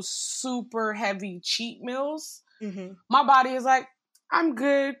have those super heavy cheat meals, Mhm. my body is like, I'm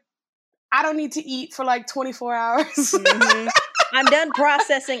good. I don't need to eat for like 24 hours. Mhm. I'm done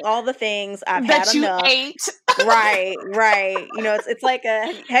processing all the things. I've had That you enough. ate. Right, right. It's like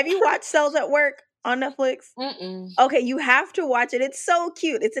have you watched Cells at Work on Netflix? Mm-mm. Okay, you have to watch it. It's so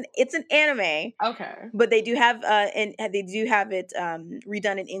cute. It's an anime, Okay. but they do have and they do have it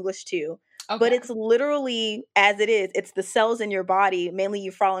redone in English too. But Okay. it's literally as it is. It's the cells in your body, mainly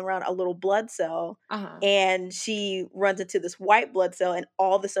you following around a little blood cell, Uh-huh. and she runs into this white blood cell and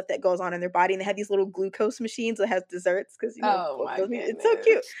all the stuff that goes on in their body. And they have these little glucose machines that has desserts because Oh my it's so cute.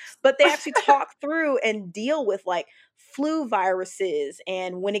 goodness. But they actually talk through and deal with like flu viruses,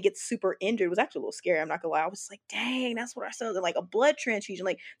 and when it gets super injured, it was actually a little scary. I'm not gonna lie. I was like, dang, that's what I saw. Like a blood transfusion.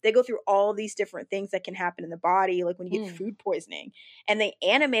 Like they go through all these different things that can happen in the body, like when you get food poisoning, and they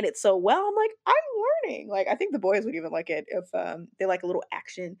animate it so well. I'm like, I'm learning. Like I think the boys would even like it if they like a little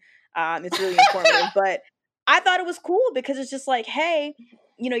action. It's really informative, but I thought it was cool because it's just like, hey,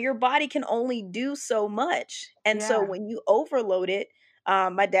 your body can only do so much, and so Yeah. when you overload it,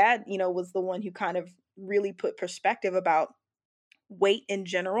 my dad, was the one who kind of really put perspective about weight in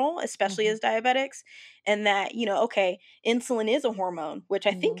general, especially Mhm. as diabetics, and that, okay, insulin is a hormone, which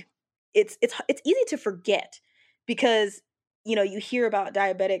I Mhm. think it's easy to forget. because, you hear about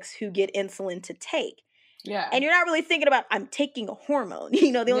diabetics who get insulin to take. Yeah. And you're not really thinking about, I'm taking a hormone.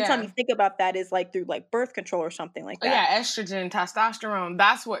 The only time you think about that is like through like birth control or something like that. Yeah, estrogen, testosterone.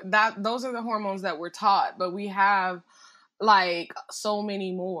 Those are the hormones that we're taught, but we have like so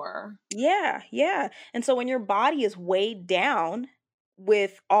many more. Yeah, yeah. And so when your body is weighed down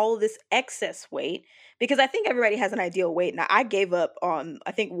with all of this excess weight, because I think everybody has an ideal weight. Now, I gave up on,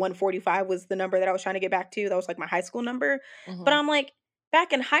 I think 145 was the number that I was trying to get back to. That was like my high school number. Mhm. But I'm like,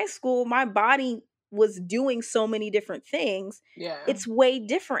 back in high school, my body was doing so many different things. Yeah. It's way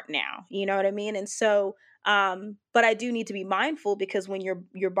different now. You know what I mean? And so, but I do need to be mindful, because when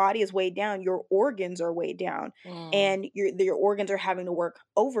your body is weighed down, your organs are weighed down, and your organs are having to work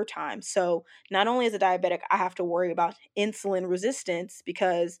overtime. So not only as a diabetic, I have to worry about insulin resistance,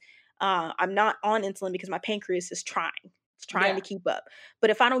 because I'm not on insulin because my pancreas is trying. It's trying to keep up. But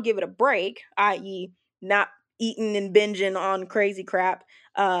if I don't give it a break, i.e. not eating and binging on crazy crap,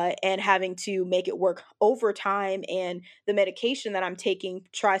 and having to make it work overtime, and the medication that I'm taking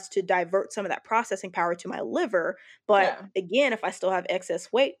tries to divert some of that processing power to my liver. But again, if I still have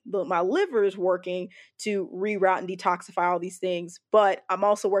excess weight, my liver is working to reroute and detoxify all these things. But I'm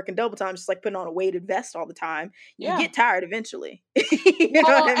also working double time, just like putting on a weighted vest all the time. You get tired eventually. You know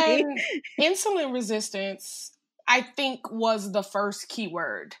what I mean? And insulin resistance, I think, was the first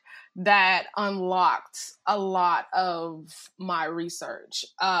keyword that unlocked a lot of my research.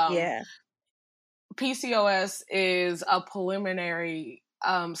 PCOS is a preliminary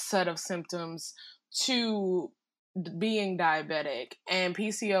set of symptoms to being diabetic, and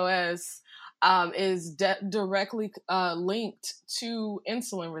PCOS is directly linked to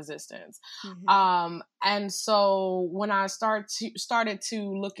insulin resistance. And so when I started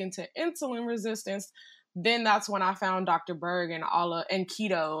to look into insulin resistance, then that's when I found Dr. Berg and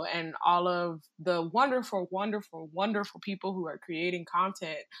keto and all of the wonderful, wonderful, wonderful people who are creating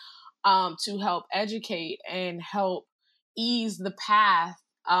content to help educate and help ease the path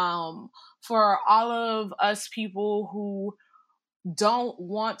for all of us people who don't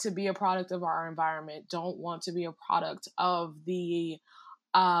want to be a product of our environment, don't want to be a product of the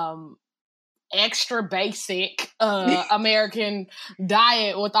extra basic American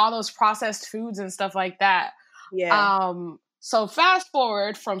diet with all those processed foods and stuff like that. Yeah. So fast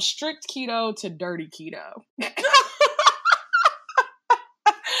forward from strict keto to dirty keto.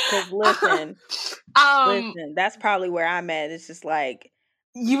 Because listen, that's probably where I'm at. It's just like,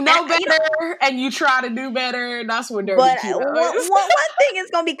 you know better, and you try to do better. That's what dirty keto is. One thing is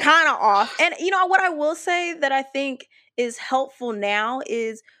going to be kind of off. And what I will say that I think is helpful now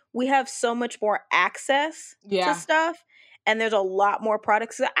is we have so much more access to stuff, and there's a lot more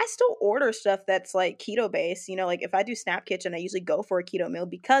products. I still order stuff that's like keto based. Like if I do Snap Kitchen, I usually go for a keto meal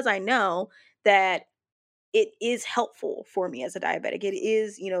because I know that it is helpful for me as a diabetic. It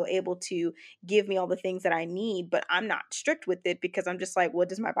is, able to give me all the things that I need, but I'm not strict with it because I'm just like, what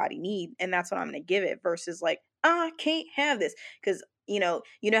does my body need? And that's what I'm going to give it, versus like, I can't have this. Because, you know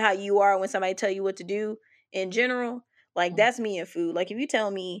how you are when somebody tell you what to do in general. Like that's me in food. Like if you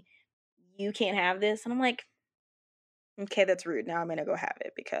tell me you can't have this, and I'm like, okay, that's rude. Now I'm going to go have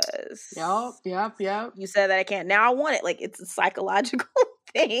it because Yep. You said that I can't. Now I want it. Like it's a psychological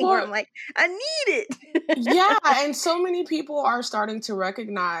thing where I'm like, I need it. Yeah, and so many people are starting to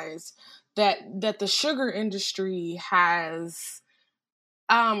recognize that the sugar industry has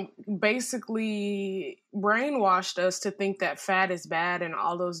basically brainwashed us to think that fat is bad and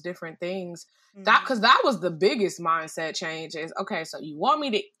all those different things. Because that was the biggest mindset change is, okay, so you want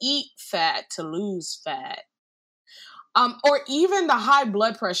me to eat fat to lose fat. Or even the high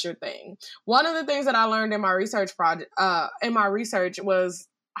blood pressure thing. One of the things that I learned in my research was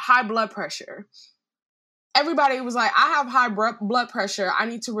high blood pressure. Everybody was like, I have high blood pressure. I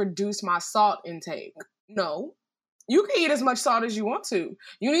need to reduce my salt intake. No, you can eat as much salt as you want to.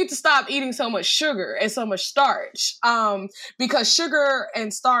 You need to stop eating so much sugar and so much starch. Because sugar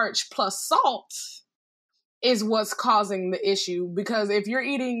and starch plus salt is what's causing the issue. Because if you're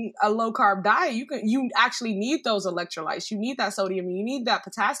eating a low carb diet, you actually need those electrolytes. You need that sodium. You need that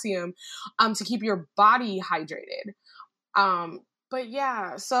potassium to keep your body hydrated. But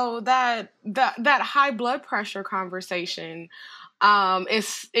yeah, so that high blood pressure conversation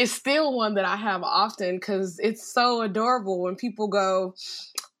is still one that I have often because it's so adorable when people go,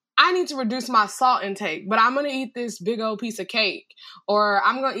 I need to reduce my salt intake, but I'm going to eat this big old piece of cake, or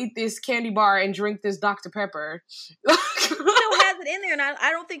I'm going to eat this candy bar and drink this Dr. Pepper. It still has it in there, and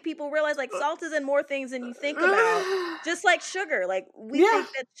I don't think people realize, like, salt is in more things than you think about. Just like sugar. Like, we think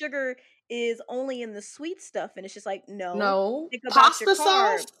that sugar is only in the sweet stuff, and it's just like, no. No. Think about Pasta your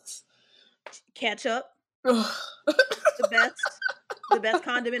carbs. sauce? Ketchup. The best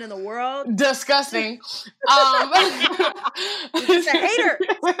condiment in the world. Disgusting. Just a hater.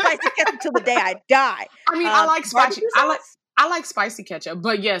 Spicy ketchup till the day I die. I mean, I like spicy. Sauce? I like spicy ketchup,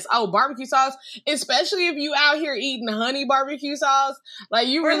 but yes, barbecue sauce, especially if you out here eating honey barbecue sauce, like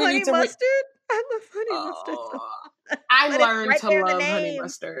you really need to. Mustard. I love honey mustard. I learned to love honey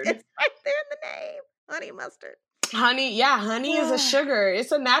mustard. It's right there in the name, honey mustard. Honey is a sugar.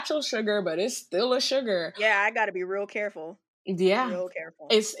 It's a natural sugar, but it's still a sugar. Yeah, I got to be real careful. Yeah, real careful.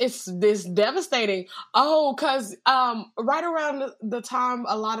 It's this devastating. Oh, because right around the time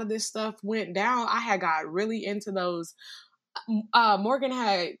a lot of this stuff went down, I had got really into those. Morgan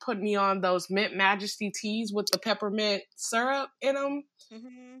had put me on those Mint Majesty teas with the peppermint syrup in them.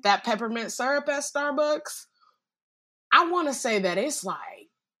 Mm-hmm. That peppermint syrup at Starbucks. I want to say that it's like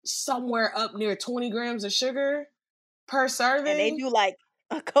somewhere up near 20 grams of sugar per serving. And they do like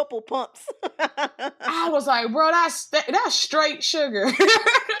a couple pumps. I was like, bro, that's straight sugar.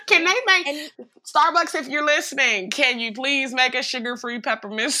 Can they make Starbucks, if you're listening, can you please make a sugar-free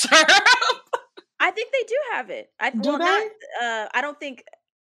peppermint syrup? I think they do have it. I don't think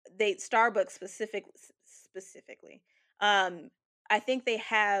they Starbucks specifically. I think they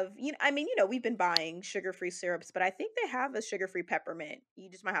have, we've been buying sugar-free syrups, but I think they have a sugar-free peppermint. You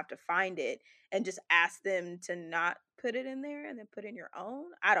just might have to find it and just ask them to not put it in there and then put in your own.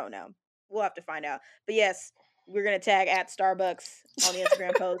 I don't know. We'll have to find out. But yes, we're going to tag at Starbucks on the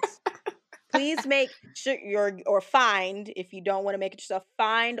Instagram post. Please make find, if you don't want to make it yourself,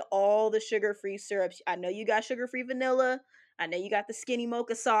 find all the sugar-free syrups. I know you got sugar-free vanilla. I know you got the skinny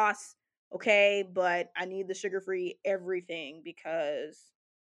mocha sauce. Okay, but I need the sugar-free everything because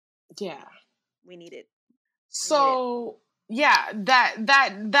we need it. So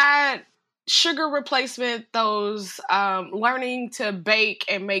that sugar replacement, those learning to bake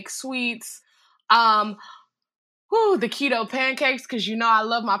and make sweets, the keto pancakes, because I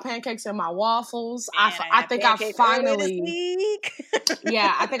love my pancakes and my waffles. I think I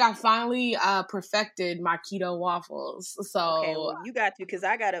finally perfected my keto waffles. So okay, well, you got to, because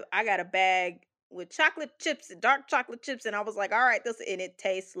I got a bag with chocolate chips and dark chocolate chips, and I was like, all right, and it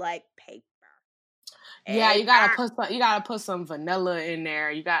tastes like paper. Yeah, you gotta put some vanilla in there.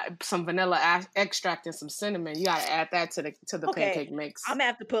 You got some vanilla extract and some cinnamon. You gotta add that to the pancake mix. I'm gonna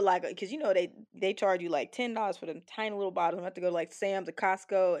have to put because they charge you like $10 for them tiny little bottles. I'm gonna have to go to like Sam's or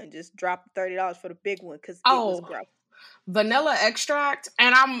Costco and just drop $30 for the big one because it was gross. Vanilla extract,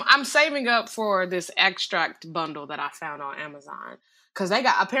 and I'm saving up for this extract bundle that I found on Amazon because they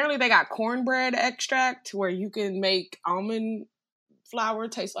got cornbread extract where you can make almond flour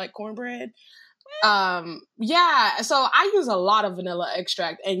taste like cornbread. So I use a lot of vanilla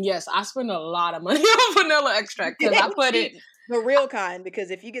extract, and yes, I spend a lot of money on vanilla extract because I put it the real kind,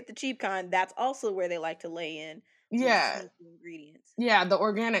 because if you get the cheap kind, that's also where they like to lay in ingredients. Yeah, the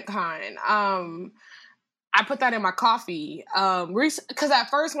organic kind. I put that in my coffee. Because at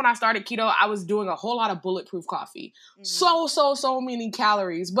first when I started keto, I was doing a whole lot of bulletproof coffee. Mm-hmm. So many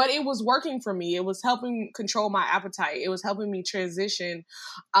calories. But it was working for me. It was helping control my appetite. It was helping me transition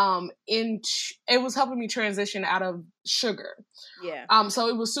out of sugar. Yeah. So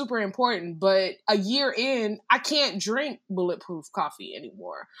it was super important. But a year in, I can't drink bulletproof coffee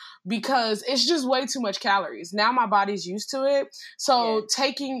anymore because it's just way too much calories. Now my body's used to it. So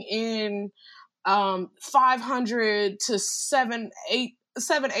taking in 500 to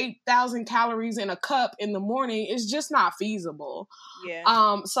 8,000 calories in a cup in the morning is just not feasible. Yeah.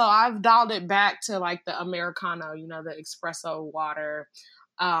 So I've dialed it back to like the Americano, the espresso water,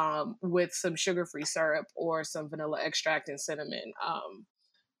 with some sugar-free syrup or some vanilla extract and cinnamon.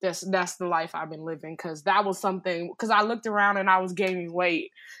 That's the life I've been living, because that was something, because I looked around and I was gaining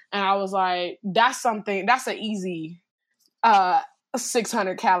weight and I was like, that's an easy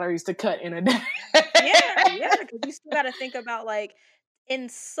 600 calories to cut in a day. yeah, because you still got to think about, like, in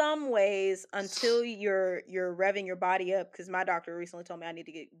some ways, until you're revving your body up, because my doctor recently told me I need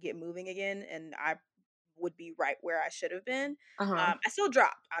to get moving again, and I would be right where I should have been. I still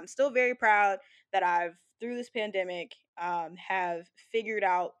dropped. I'm still very proud that I've, through this pandemic, have figured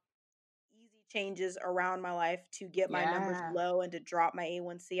out easy changes around my life to get my numbers low and to drop my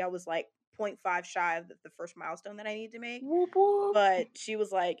A1C. I was like 0.5 shy of the first milestone that I need to make. But she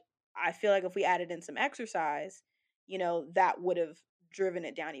was like, I feel like if we added in some exercise, that would have driven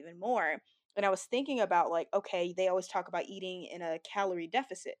it down even more. And I was thinking about, like, okay, they always talk about eating in a calorie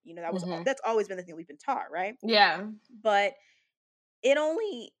deficit. That's always been the thing we've been taught, right? Yeah. But it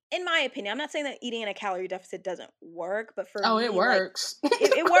only, in my opinion, I'm not saying that eating in a calorie deficit doesn't work, but for me, it works.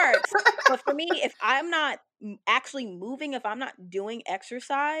 It works. But for me, if I'm not actually moving, if I'm not doing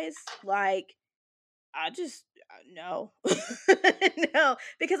exercise, like, I just no. No,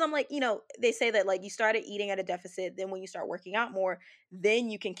 because I'm like, they say that like you started eating at a deficit, then when you start working out more, then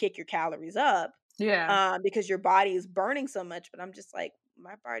you can kick your calories up Yeah. because your body is burning so much, but I'm just like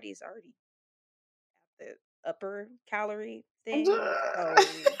my body is already at the upper calorie thing. So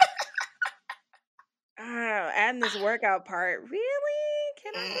adding this workout part, really?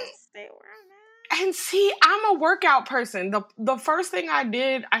 Can I just stay where I'm And see, I'm a workout person. The first thing I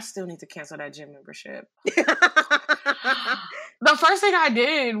did, I still need to cancel that gym membership. at? The first thing I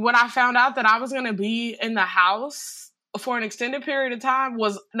did when I found out that I was going to be in the house for an extended period of time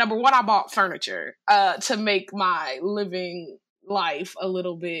was, number one, I bought furniture to make my living life a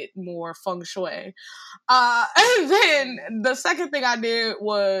little bit more feng shui. And then the second thing I did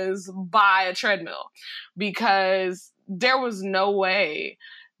was buy a treadmill because there was no way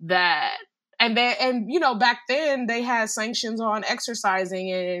that back then they had sanctions on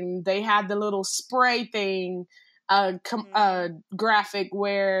exercising and they had the little spray thing graphic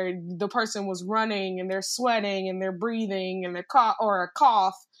where the person was running and they're sweating and they're breathing and or a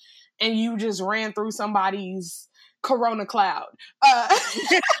cough and you just ran through somebody's corona cloud.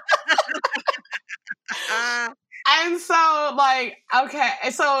 And so, like, okay,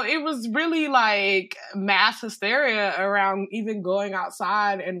 so it was really like mass hysteria around even going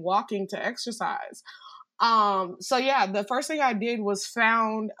outside and walking to exercise. So yeah, the first thing I did was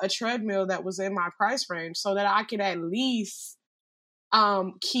found a treadmill that was in my price range so that I could at least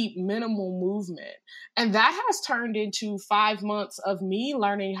keep minimal movement. And that has turned into 5 months of me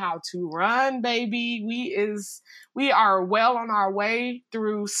learning how to run, baby. We are well on our way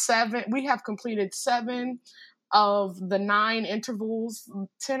through 7. We have completed 7 of the 9 intervals,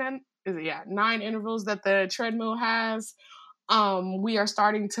 9 intervals that the treadmill has. We are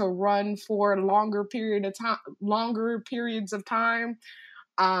starting to run for longer periods of time.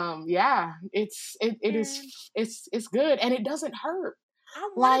 It's good and it doesn't hurt. I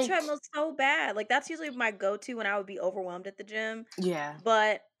want a Like, treadmill so bad. Like that's usually my go-to when I would be overwhelmed at the gym. yeah.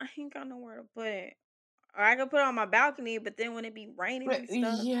 But I ain't got nowhere to put it. Or I could put it on my balcony, but then when it be raining and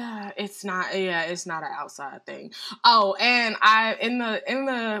stuff. Yeah, it's not an outside thing. Oh, and I in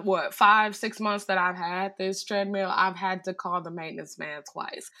the what 5-6 months that I've had this treadmill, I've had to call the maintenance man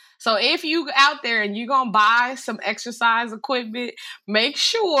twice. So if you out there and you're gonna buy some exercise equipment, make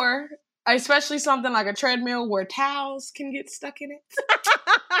sure, especially something like a treadmill where towels can get stuck in it.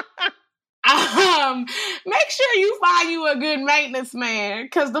 Make sure you find you a good maintenance man,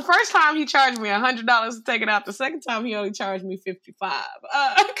 because the first time he charged me $100 to take it out. The second time he only charged me $55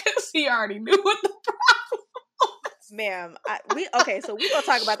 because he already knew what the problem was. Ma'am, so we gonna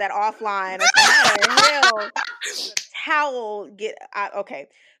talk about that offline. How the hell towel get? Okay,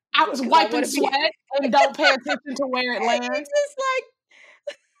 I was wiping sweat and don't pay attention to where it lands. It's just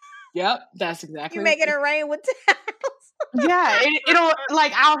like, yep, that's exactly. You making it rain with towels. Yeah, it'll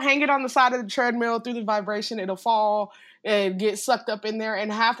like I'll hang it on the side of the treadmill through the vibration. It'll fall and get sucked up in there,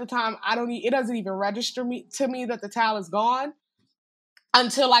 and half the time it doesn't even register to me that the towel is gone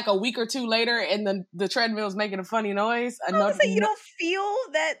until like a week or two later, and the treadmill's making a funny noise. I was say you don't feel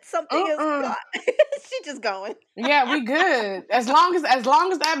that something is gone. She just going. Yeah, we good. As long as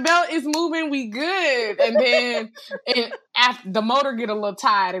that belt is moving, we good. And then after the motor get a little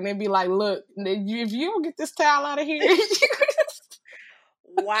tired, and they be like, "Look, if you don't get this towel out of here."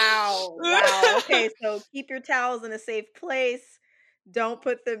 Wow. Okay, so keep your towels in a safe place. Don't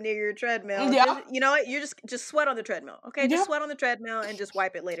put them near your treadmill. Yep. You know what? You're just sweat on the treadmill. Okay, just sweat on the treadmill and just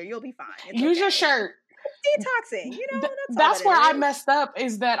wipe it later. You'll be fine. Use your shirt. Detoxing. That's where I messed up.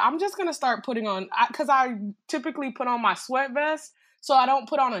 Is that I'm just gonna start putting on, because I typically put on my sweat vest, so I don't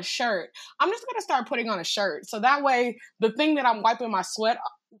put on a shirt. I'm just gonna start putting on a shirt, so that way the thing that I'm wiping my sweat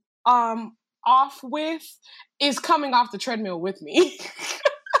off with is coming off the treadmill with me.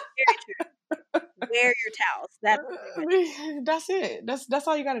 Very true. Wear your towels. That's it. That's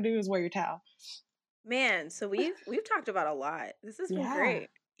all you got to do is wear your towel. Man, so we've talked about a lot. This has been great.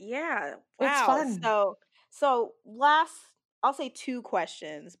 Yeah. Wow. It's fun. So last, I'll say 2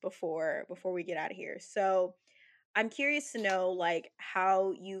 questions before we get out of here. So I'm curious to know like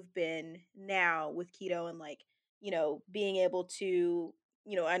how you've been now with keto and like, being able to,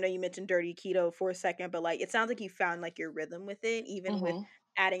 I know you mentioned dirty keto for a second, but like it sounds like you found like your rhythm with it, even with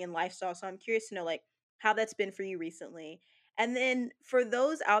adding in lifestyle. So I'm curious to know like how that's been for you recently. And then for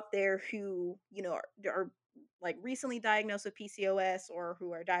those out there who, are like recently diagnosed with PCOS or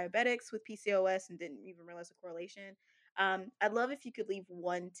who are diabetics with PCOS and didn't even realize the correlation, I'd love if you could leave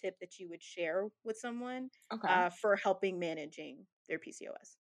one tip that you would share with someone for helping managing their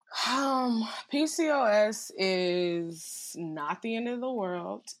PCOS. PCOS is not the end of the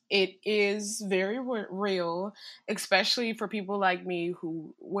world. It is very real, especially for people like me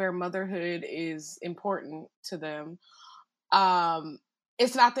where motherhood is important to them.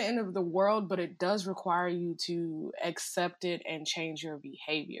 It's not the end of the world, but it does require you to accept it and change your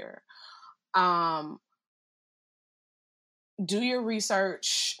behavior. Do your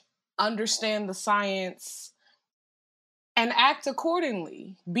research, understand the science, and act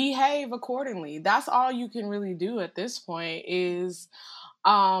accordingly. Behave accordingly. That's all you can really do at this point is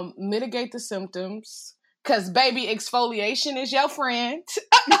mitigate the symptoms. Because, baby, exfoliation is your friend.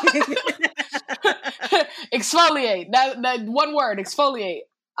 Exfoliate. That one word, exfoliate.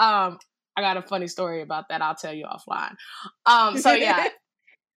 I got a funny story about that. I'll tell you offline. So, yeah.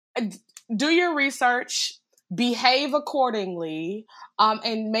 Do your research. Behave accordingly.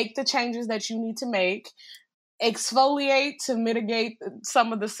 And make the changes that you need to make. Exfoliate to mitigate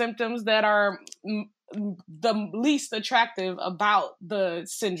some of the symptoms that are the least attractive about the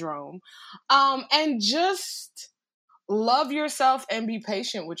syndrome. And just love yourself and be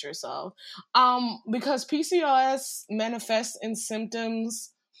patient with yourself. Because PCOS manifests in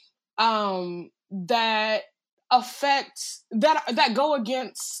symptoms that go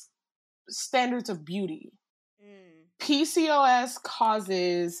against standards of beauty. PCOS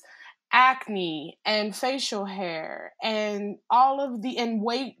causes acne and facial hair and and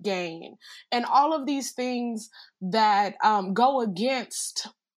weight gain and all of these things that go against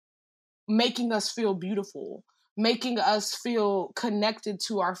making us feel beautiful, making us feel connected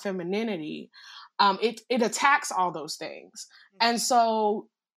to our femininity. It attacks all those things. And so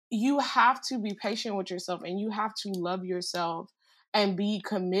you have to be patient with yourself and you have to love yourself and be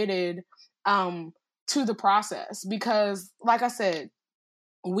committed to the process, because like I said,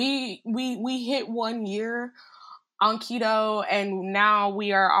 we hit 1 year on keto and now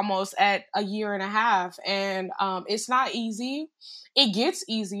we are almost at a year and a half, and it's not easy. It gets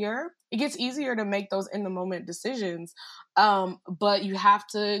easier to make those in the moment decisions, but you have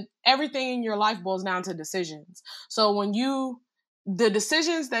to, everything in your life boils down to decisions. So the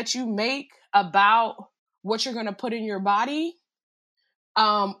decisions that you make about what you're going to put in your body,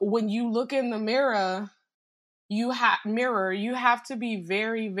 when you look in the mirror, you have to be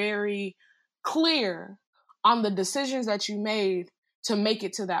very, very clear on the decisions that you made to make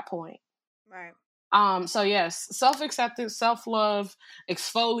it to that point. Right. So yes, self-acceptance, self-love,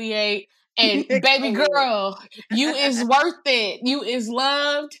 exfoliate, and baby girl, you is worth it. You is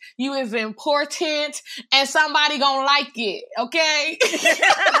loved. You is important, and somebody gonna like it. Okay.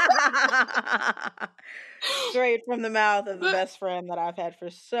 Straight from the mouth of the best friend that I've had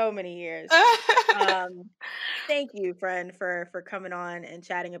for so many years. Thank you, friend, for coming on and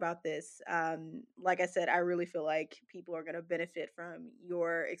chatting about this. Like I said, I really feel like people are going to benefit from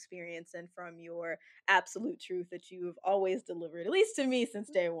your experience and from your absolute truth that you've always delivered, at least to me since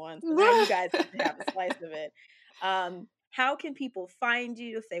day one. So now you guys get to have a slice of it. How can people find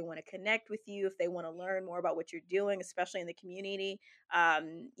you if they want to connect with you, if they want to learn more about what you're doing, especially in the community? I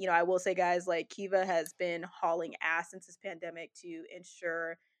will say, guys, like Kiva has been hauling ass since this pandemic to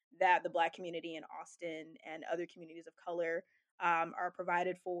ensure that the Black community in Austin and other communities of color are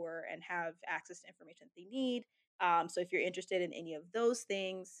provided for and have access to information they need. So if you're interested in any of those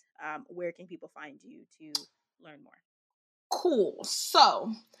things, where can people find you to learn more? Cool.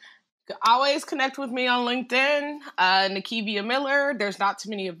 So always connect with me on LinkedIn, Nakivia Miller. There's not too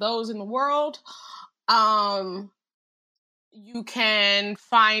many of those in the world. You can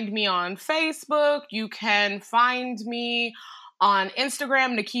find me on Facebook. You can find me on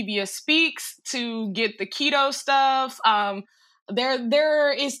Instagram, Nakivia Speaks, to get the keto stuff.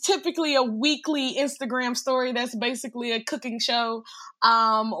 There is typically a weekly Instagram story that's basically a cooking show,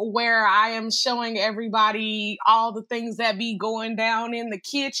 where I am showing everybody all the things that be going down in the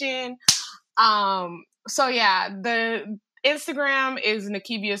kitchen. So yeah, the Instagram is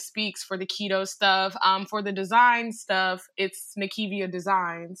Nakivia Speaks for the keto stuff. For the design stuff, it's Nakivia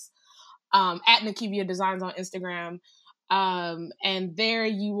Designs, at Nakivia Designs on Instagram. And there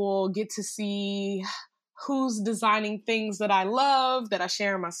you will get to see who's designing things that I love, that I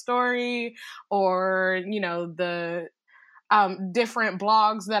share in my story, or, the different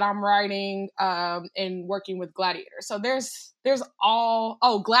blogs that I'm writing, and working with Gladiator. So there's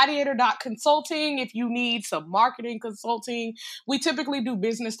Gladiator.consulting if you need some marketing consulting. We typically do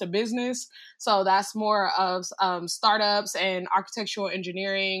business to business. So that's more of startups and architectural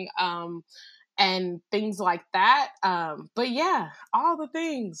engineering, and things like that. But yeah, all the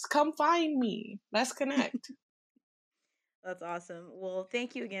things. Come find me. Let's connect. That's awesome. Well,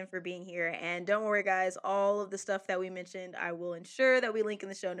 thank you again for being here. And don't worry, guys, all of the stuff that we mentioned, I will ensure that we link in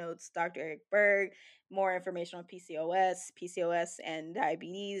the show notes. Dr. Eric Berg, more information on PCOS, and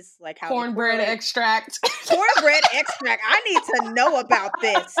diabetes, like how they Cornbread correlate. extract. Cornbread extract. I need to know about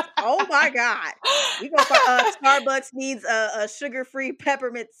this. Oh my God. We gonna Starbucks needs a sugar-free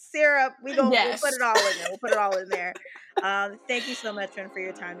peppermint syrup. We'll put it all in there. We'll put it all in there. Thank you so much, friend, for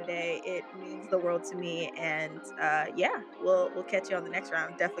your time today. It means the world to me. And yeah, we'll catch you on the next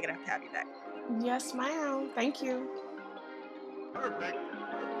round. Definitely gonna have to have you back. Yes, ma'am. Thank you. Perfect.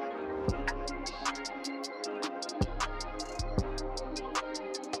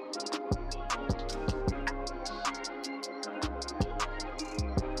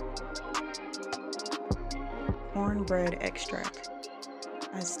 Cornbread extract.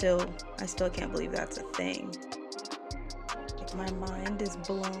 I still can't believe that's a thing. Like, my mind is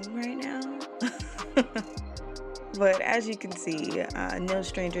blown right now. But as you can see, no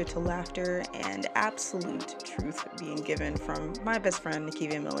stranger to laughter and absolute truth being given from my best friend,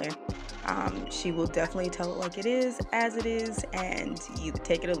 Nikivia Miller. She will definitely tell it like it is, as it is, and you either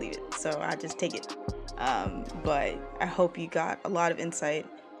take it or leave it. So I just take it. But I hope you got a lot of insight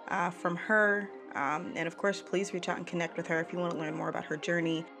from her. And of course, please reach out and connect with her if you want to learn more about her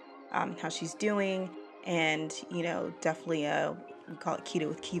journey, how she's doing, and, you know, definitely, we call it Keto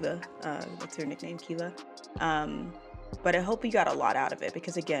with Kiva. That's her nickname, Kiva. But I hope you got a lot out of it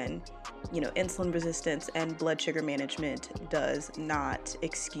because, again, you know, insulin resistance and blood sugar management does not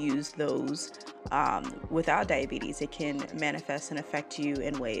excuse those without diabetes. It can manifest and affect you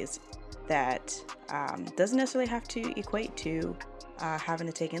in ways that doesn't necessarily have to equate to having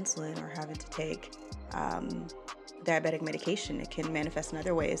to take insulin or having to take diabetic medication. It can manifest in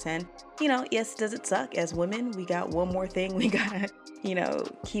other ways. And, you know, yes, does it suck? As women, we got one more thing we gotta, you know,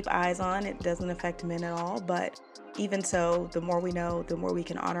 keep eyes on. It doesn't affect men at all. But even so, the more we know, the more we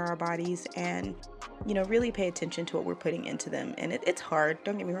can honor our bodies and, you know, really pay attention to what we're putting into them. And it's hard.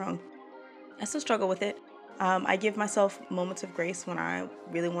 Don't get me wrong. I still struggle with it. I give myself moments of grace when I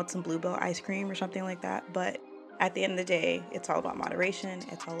really want some Bluebell ice cream or something like that. But at the end of the day, it's all about moderation.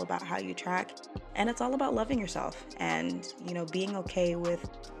 It's all about how you track, and it's all about loving yourself and, you know, being okay with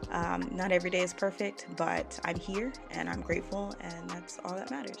not every day is perfect, but I'm here and I'm grateful, and that's all that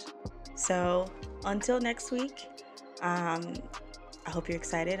matters. So until next week, I hope you're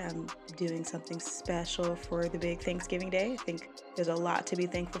excited. I'm doing something special for the big Thanksgiving Day. I think there's a lot to be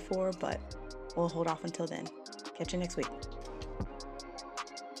thankful for, but we'll hold off until then. Catch you next week.